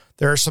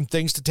 There are some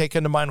things to take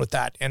into mind with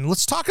that. And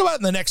let's talk about it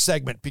in the next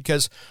segment,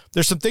 because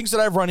there's some things that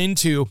I've run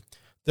into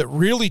that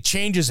really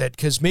changes it,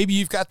 because maybe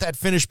you've got that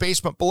finished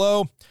basement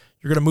below,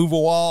 you're going to move a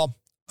wall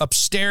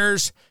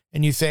upstairs,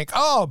 and you think,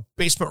 oh,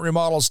 basement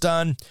remodel's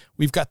done.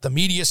 We've got the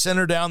media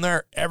center down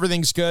there.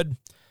 Everything's good.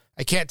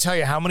 I can't tell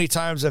you how many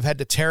times I've had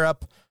to tear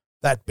up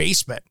that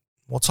basement.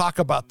 We'll talk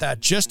about that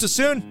just as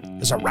soon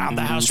as Around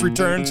the House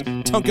returns.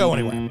 Don't go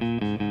anywhere.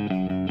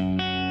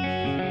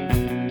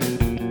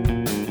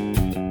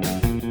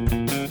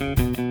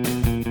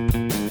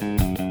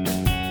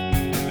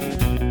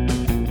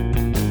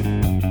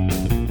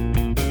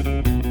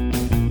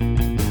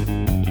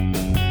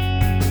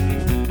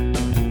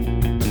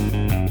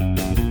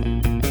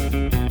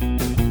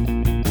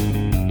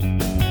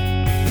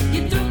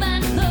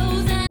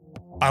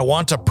 I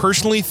want to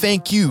personally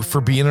thank you for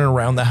being an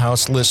Around the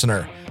House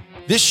listener.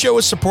 This show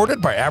is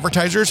supported by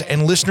advertisers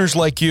and listeners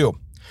like you.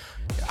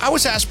 I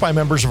was asked by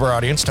members of our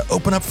audience to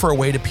open up for a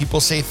way to people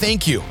say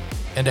thank you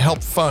and to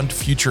help fund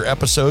future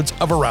episodes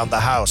of Around the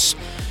House.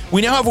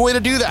 We now have a way to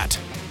do that,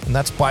 and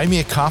that's buy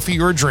me a coffee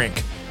or a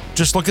drink.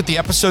 Just look at the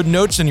episode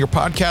notes in your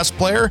podcast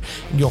player,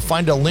 and you'll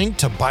find a link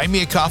to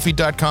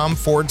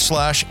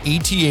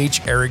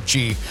buymeacoffee.com/ATH Eric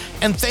G.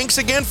 And thanks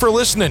again for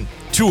listening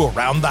to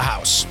Around the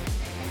House.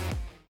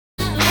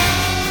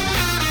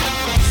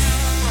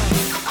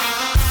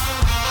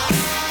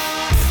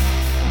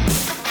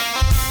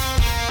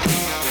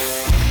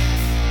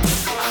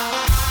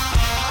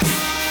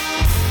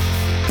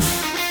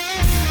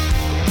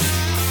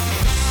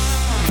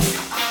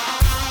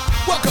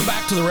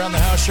 to the Around the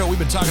House show. We've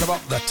been talking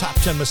about the top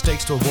 10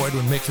 mistakes to avoid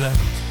when making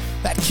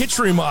that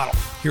kitchen remodel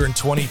here in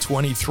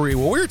 2023.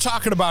 Well, we were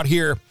talking about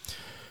here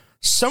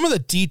some of the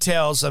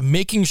details of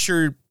making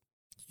sure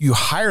you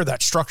hire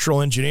that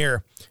structural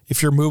engineer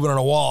if you're moving on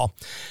a wall.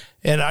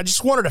 And I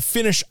just wanted to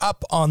finish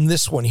up on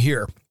this one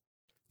here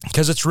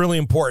because it's really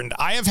important.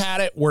 I have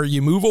had it where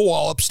you move a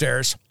wall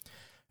upstairs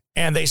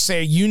and they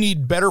say you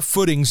need better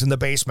footings in the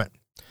basement.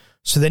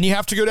 So then you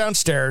have to go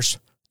downstairs.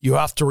 You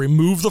have to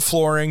remove the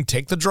flooring,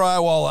 take the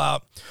drywall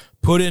out,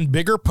 put in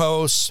bigger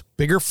posts,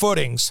 bigger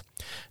footings.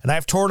 And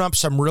I've torn up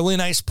some really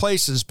nice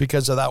places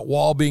because of that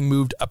wall being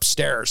moved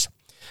upstairs.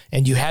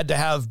 And you had to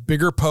have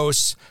bigger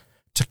posts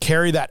to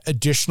carry that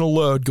additional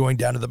load going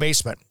down to the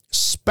basement,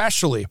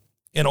 especially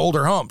in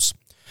older homes.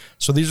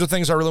 So these are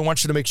things I really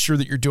want you to make sure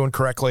that you're doing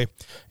correctly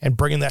and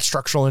bringing that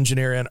structural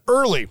engineer in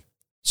early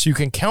so you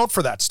can count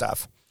for that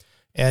stuff.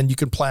 And you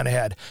can plan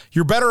ahead.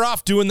 You're better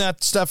off doing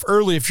that stuff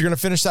early if you're going to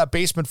finish that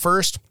basement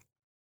first.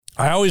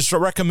 I always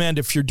recommend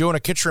if you're doing a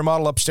kitchen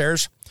remodel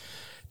upstairs,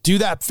 do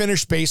that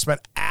finished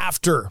basement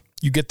after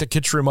you get the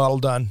kitchen remodel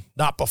done,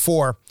 not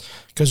before,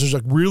 because there's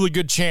a really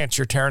good chance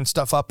you're tearing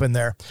stuff up in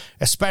there,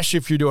 especially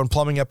if you're doing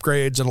plumbing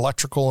upgrades and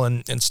electrical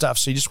and stuff.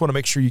 So you just want to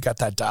make sure you got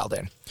that dialed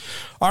in.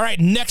 All right,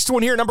 next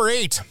one here, number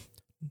 8,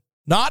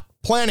 not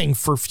planning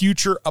for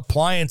future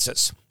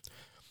appliances.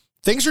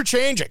 Things are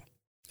changing.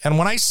 And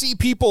when I see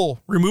people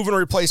remove and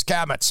replace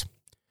cabinets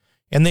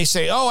and they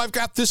say, oh, I've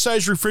got this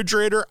size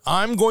refrigerator,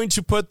 I'm going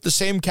to put the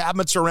same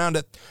cabinets around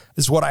it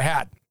as what I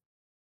had.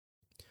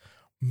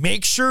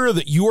 Make sure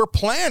that you are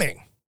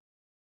planning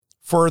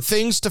for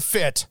things to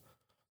fit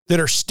that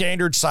are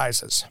standard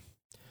sizes.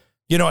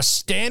 You know, a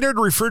standard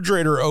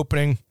refrigerator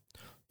opening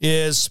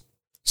is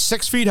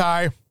 6 feet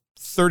high,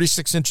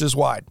 36 inches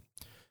wide.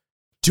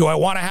 Do I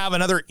want to have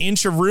another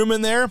inch of room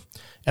in there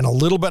and a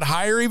little bit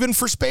higher even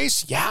for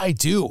space? Yeah, I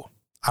do.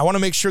 I want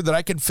to make sure that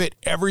I can fit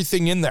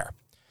everything in there.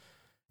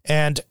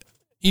 And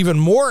even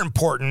more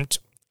important,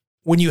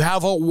 when you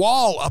have a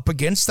wall up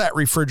against that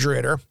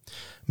refrigerator,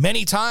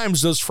 many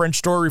times those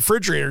French door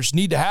refrigerators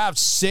need to have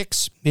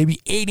 6, maybe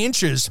 8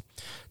 inches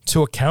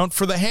to account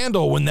for the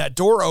handle when that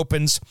door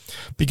opens,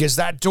 because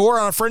that door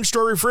on a French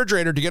door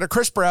refrigerator to get a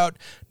crisper out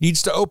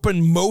needs to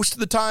open most of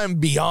the time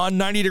beyond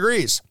 90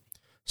 degrees.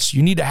 So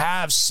you need to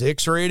have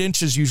 6 or 8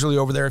 inches usually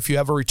over there if you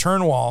have a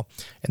return wall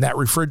and that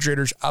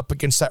refrigerator's up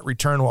against that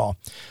return wall.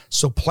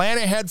 So plan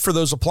ahead for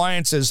those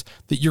appliances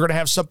that you're going to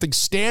have something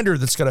standard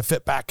that's going to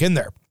fit back in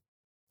there.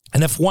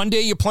 And if one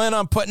day you plan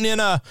on putting in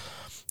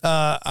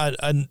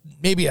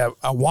maybe a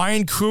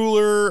wine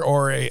cooler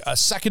or a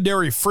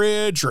secondary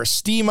fridge or a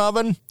steam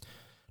oven,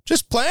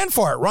 just plan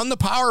for it. Run the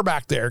power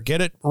back there.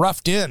 Get it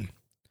roughed in.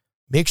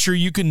 Make sure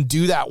you can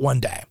do that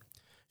one day.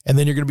 And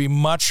then you're going to be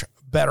much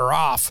better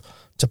off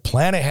to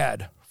plan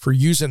ahead for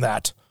using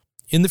that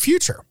in the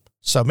future.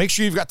 So make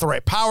sure you've got the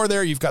right power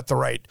there. You've got the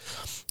right,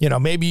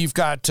 maybe you've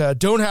got,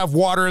 don't have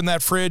water in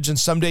that fridge and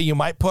someday you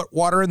might put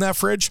water in that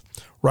fridge.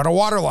 Run a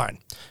water line.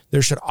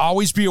 There should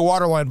always be a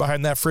water line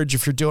behind that fridge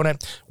if you're doing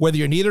it. Whether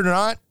you need it or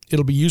not,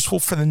 it'll be useful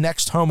for the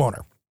next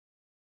homeowner.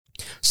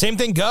 Same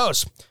thing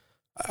goes.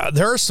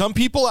 There are some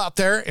people out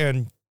there,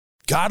 and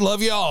God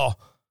love you all,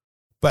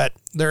 but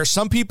there are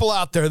some people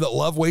out there that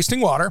love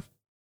wasting water,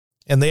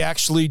 and they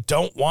actually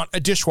don't want a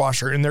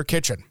dishwasher in their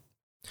kitchen.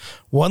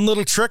 One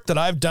little trick that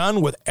I've done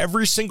with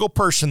every single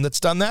person that's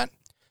done that,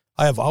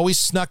 I have always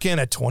snuck in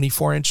a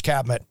 24-inch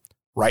cabinet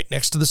right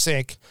next to the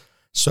sink.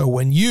 So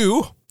when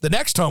you, the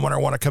next homeowner,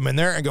 want to come in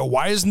there and go,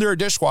 why isn't there a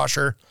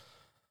dishwasher?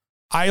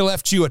 I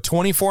left you a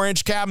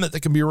 24-inch cabinet that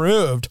can be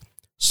removed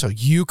so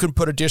you can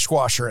put a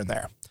dishwasher in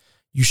there.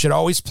 You should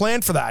always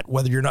plan for that,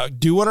 whether you're not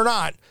doing it or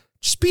not.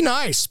 Just be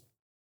nice.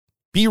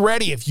 Be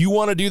ready if you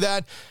want to do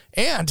that.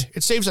 And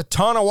it saves a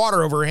ton of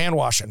water over hand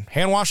washing.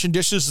 Hand washing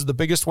dishes is the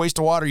biggest waste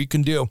of water you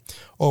can do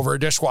over a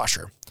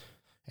dishwasher.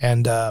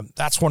 And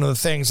that's one of the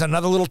things.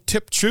 Another little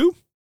tip too,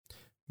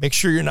 make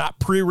sure you're not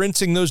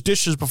pre-rinsing those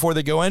dishes before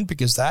they go in,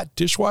 because that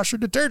dishwasher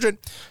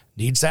detergent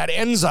needs that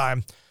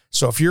enzyme.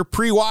 So if you're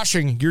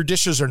pre-washing, your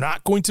dishes are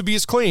not going to be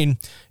as clean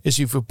as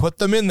if you put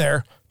them in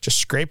there. Just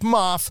scrape them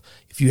off.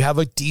 If you have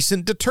a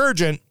decent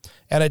detergent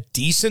and a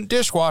decent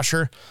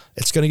dishwasher,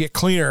 it's going to get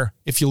cleaner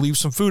if you leave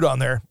some food on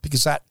there,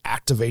 because that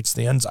activates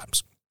the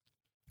enzymes.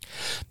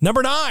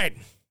 Number 9,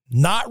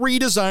 not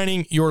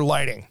redesigning your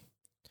lighting.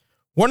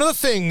 One of the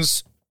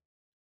things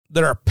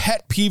that are a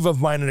pet peeve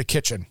of mine in a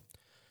kitchen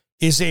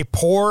is a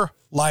poor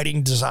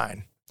lighting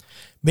design.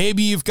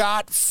 Maybe you've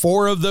got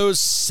 4 of those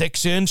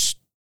 6-inch,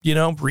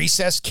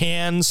 recessed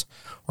cans,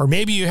 or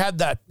maybe you had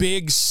that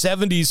big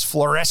 70s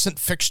fluorescent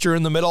fixture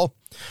in the middle,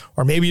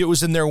 or maybe it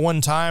was in there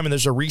one time and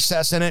there's a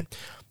recess in it.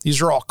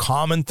 These are all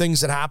common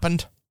things that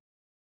happened.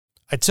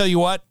 I tell you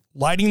what,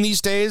 lighting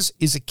these days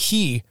is a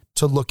key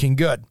to looking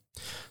good.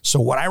 So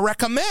what I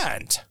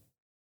recommend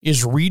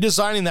is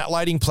redesigning that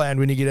lighting plan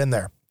when you get in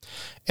there.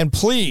 And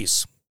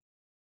please,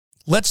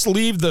 let's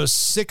leave those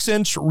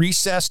 6-inch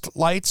recessed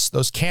lights,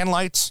 those can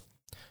lights,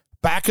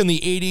 back in the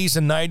 80s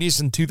and 90s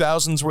and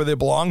 2000s where they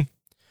belong.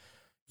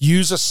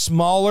 Use a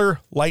smaller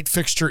light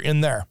fixture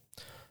in there.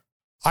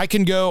 I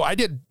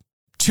did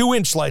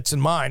 2-inch lights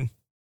in mine.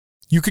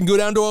 You can go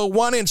down to a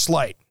 1-inch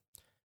light,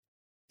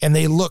 and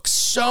they look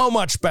so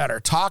much better.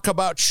 Talk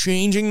about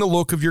changing the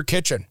look of your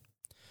kitchen.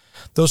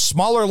 Those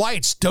smaller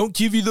lights don't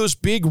give you those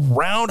big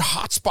round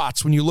hot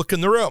spots when you look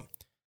in the room.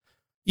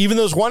 Even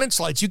those 1-inch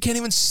lights, you can't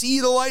even see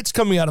the lights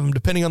coming out of them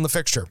depending on the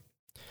fixture.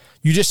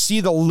 You just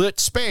see the lit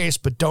space,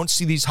 but don't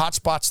see these hot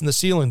spots in the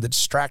ceiling that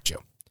distract you.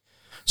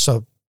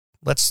 So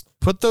let's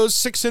put those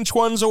 6-inch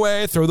ones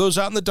away, throw those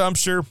out in the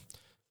dumpster,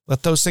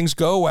 let those things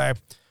go away.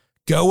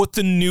 Go with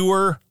the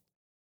newer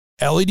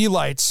LED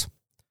lights.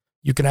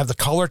 You can have the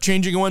color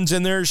changing ones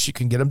in there so you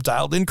can get them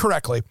dialed in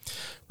correctly,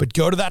 but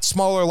go to that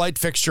smaller light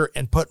fixture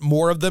and put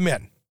more of them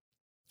in.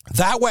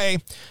 That way,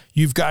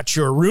 you've got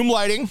your room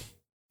lighting.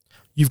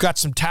 You've got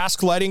some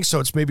task lighting, so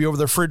it's maybe over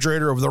the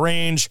refrigerator, over the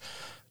range.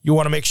 You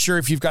want to make sure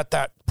if you've got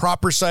that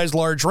proper size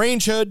large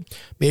range hood,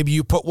 maybe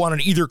you put one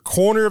on either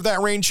corner of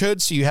that range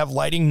hood so you have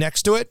lighting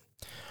next to it.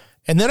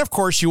 And then, of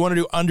course, you want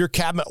to do under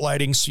cabinet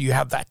lighting so you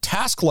have that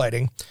task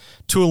lighting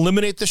to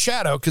eliminate the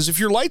shadow. Because if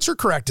your lights are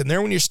correct in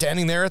there when you're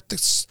standing there at the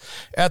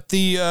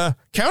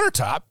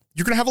countertop,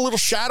 you're going to have a little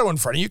shadow in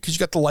front of you because you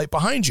got the light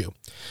behind you.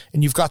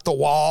 And you've got the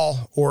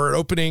wall or an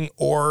opening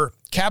or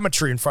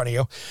cabinetry in front of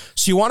you.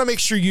 So you want to make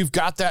sure you've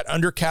got that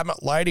under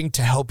cabinet lighting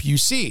to help you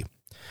see.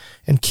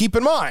 And keep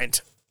in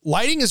mind,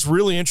 lighting is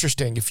really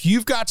interesting. If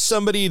you've got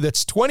somebody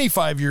that's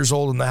 25 years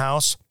old in the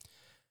house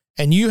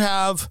and you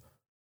have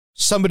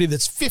somebody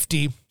that's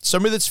 50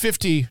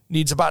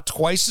 needs about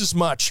twice as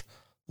much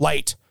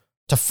light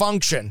to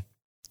function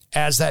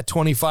as that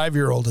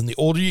 25-year-old. And the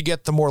older you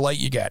get, the more light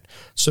you get.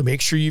 So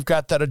make sure you've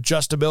got that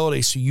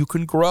adjustability so you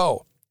can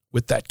grow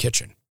with that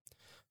kitchen.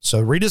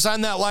 So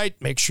redesign that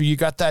light. Make sure you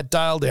got that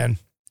dialed in.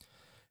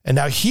 And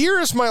now here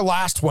is my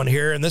last one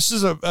here. And this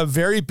is a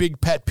very big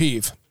pet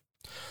peeve.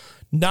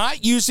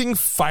 Not using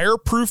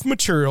fireproof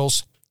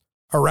materials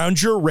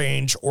around your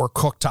range or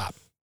cooktop.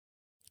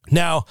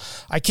 Now,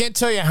 I can't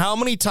tell you how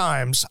many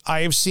times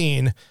I have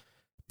seen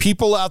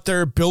people out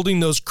there building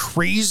those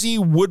crazy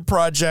wood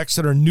projects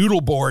that are noodle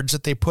boards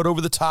that they put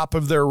over the top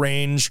of their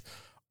range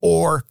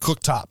or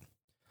cooktop.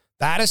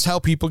 That is how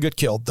people get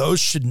killed. Those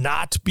should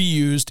not be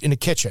used in a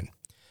kitchen.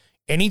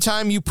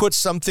 Anytime you put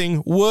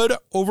something wood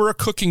over a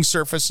cooking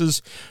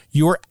surfaces,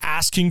 you are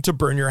asking to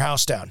burn your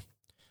house down.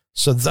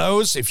 So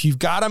those, if you've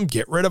got them,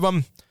 get rid of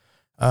them.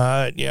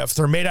 If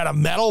they're made out of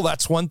metal,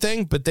 that's one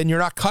thing, but then you're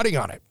not cutting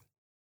on it.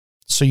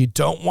 So you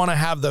don't want to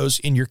have those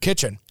in your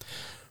kitchen.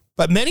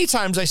 But many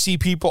times I see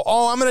people,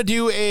 I'm going to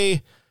do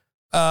a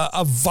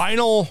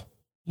vinyl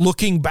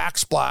looking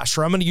backsplash,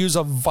 or I'm going to use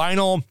a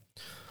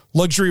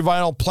luxury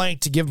vinyl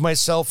plank to give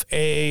myself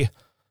a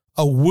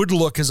wood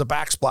look as a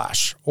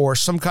backsplash or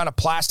some kind of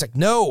plastic.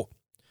 No,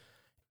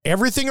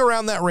 everything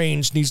around that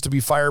range needs to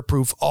be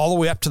fireproof all the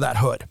way up to that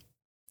hood.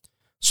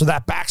 So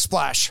that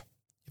backsplash,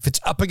 if it's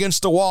up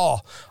against a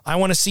wall, I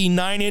want to see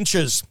 9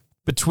 inches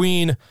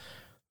between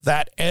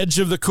that edge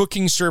of the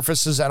cooking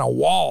surfaces and a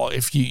wall.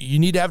 If you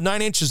need to have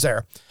 9 inches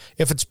there.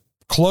 If it's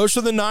closer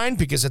than 9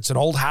 because it's an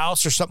old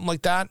house or something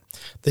like that,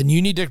 then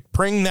you need to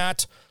bring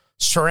that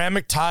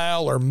ceramic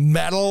tile or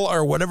metal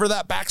or whatever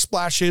that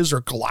backsplash is, or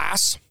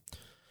glass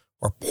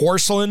or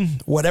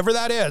porcelain, whatever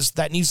that is,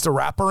 that needs to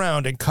wrap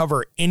around and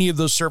cover any of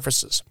those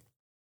surfaces.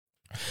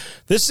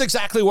 This is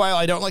exactly why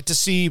I don't like to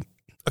see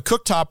a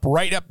cooktop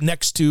right up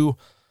next to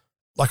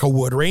like a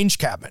wood range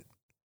cabinet.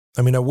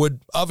 A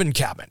wood oven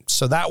cabinet.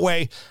 So that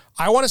way,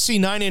 I want to see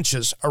 9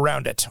 inches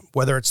around it,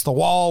 whether it's the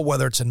wall,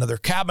 whether it's another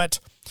cabinet,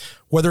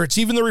 whether it's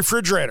even the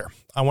refrigerator.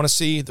 I want to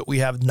see that we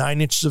have 9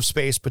 inches of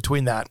space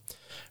between that.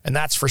 And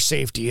that's for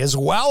safety. As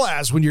well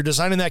as when you're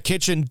designing that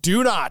kitchen,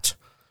 do not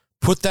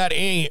put that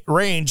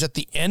range at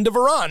the end of a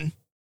run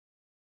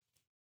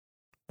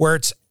where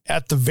it's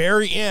at the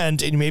very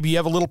end and maybe you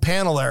have a little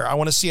panel there. I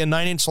want to see a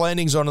 9-inch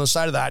landing zone on the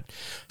side of that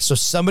so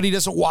somebody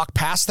doesn't walk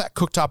past that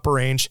cooktop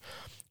range,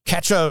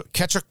 catch a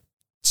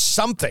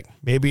something.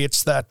 Maybe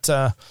it's that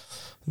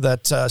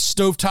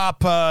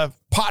stovetop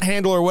pot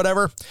handle or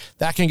whatever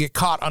that can get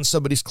caught on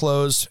somebody's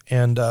clothes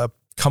and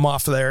come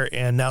off there,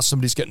 and now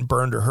somebody's getting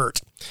burned or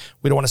hurt.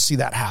 We don't want to see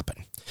that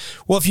happen.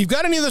 Well, if you've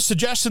got any other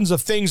suggestions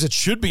of things that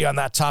should be on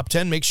that top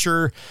 10, make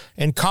sure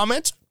and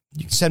comment.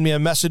 You can send me a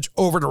message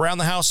over to Around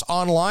the House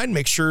online.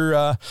 Make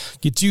sure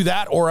you do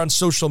that, or on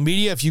social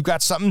media if you've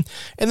got something.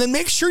 And then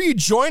make sure you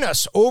join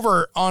us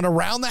over on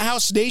Around the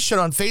House Nation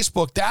on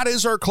Facebook. That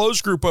is our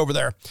closed group over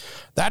there.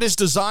 That is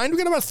designed, we've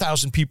got about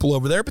 1,000 people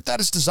over there, but that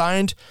is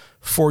designed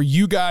for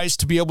you guys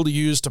to be able to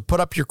use to put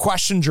up your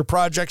questions, your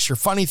projects, your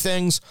funny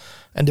things,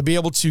 and to be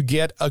able to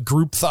get a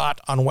group thought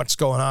on what's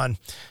going on.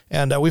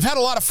 And we've had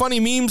a lot of funny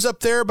memes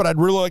up there, but I'd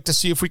really like to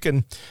see if we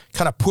can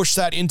kind of push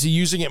that into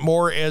using it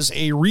more as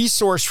a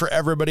resource for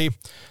everybody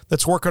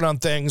that's working on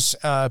things,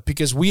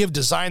 because we have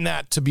designed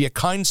that to be a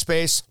kind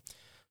space.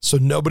 So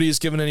nobody is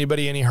giving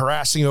anybody any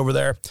harassing over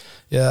there.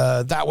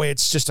 That way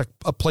it's just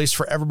a place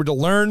for everybody to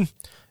learn.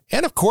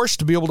 And of course,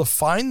 to be able to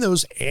find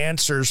those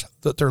answers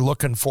that they're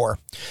looking for.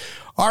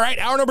 All right,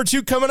 hour number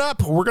 2 coming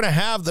up. We're going to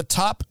have the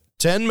top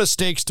 10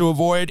 mistakes to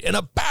avoid in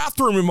a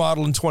bathroom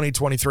remodel in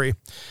 2023.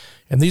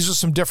 And these are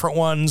some different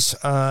ones,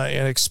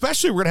 and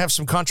especially we're going to have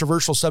some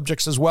controversial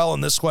subjects as well in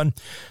this one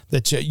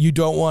that you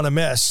don't want to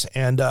miss.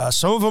 And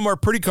some of them are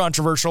pretty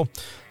controversial,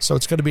 so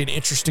it's going to be an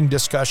interesting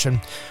discussion.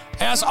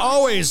 As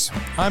always,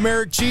 I'm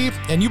Eric G.,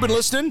 and you've been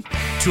listening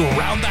to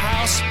Around the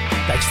House.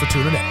 Thanks for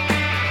tuning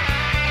in.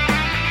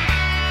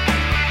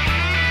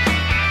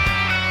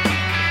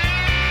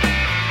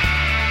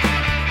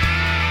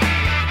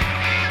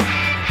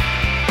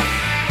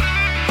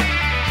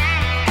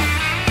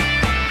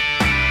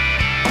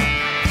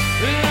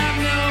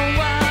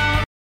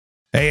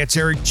 Hey, it's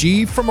Eric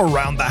G. from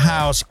Around the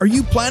House. Are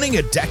you planning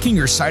a decking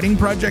or siding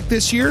project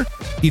this year?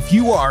 If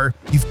you are,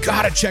 you've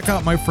got to check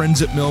out my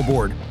friends at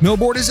Millboard.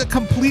 Millboard is a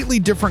completely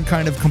different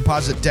kind of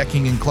composite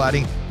decking and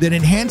cladding that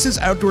enhances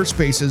outdoor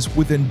spaces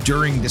with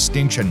enduring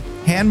distinction.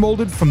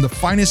 Hand-molded from the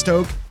finest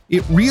oak,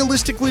 it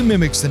realistically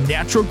mimics the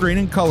natural grain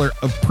and color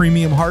of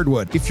premium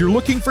hardwood. If you're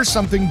looking for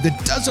something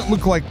that doesn't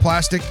look like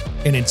plastic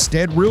and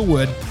instead real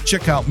wood,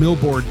 check out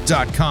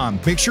millboard.com.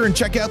 Make sure and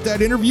check out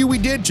that interview we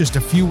did just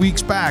a few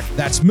weeks back.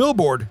 That's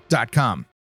millboard.com.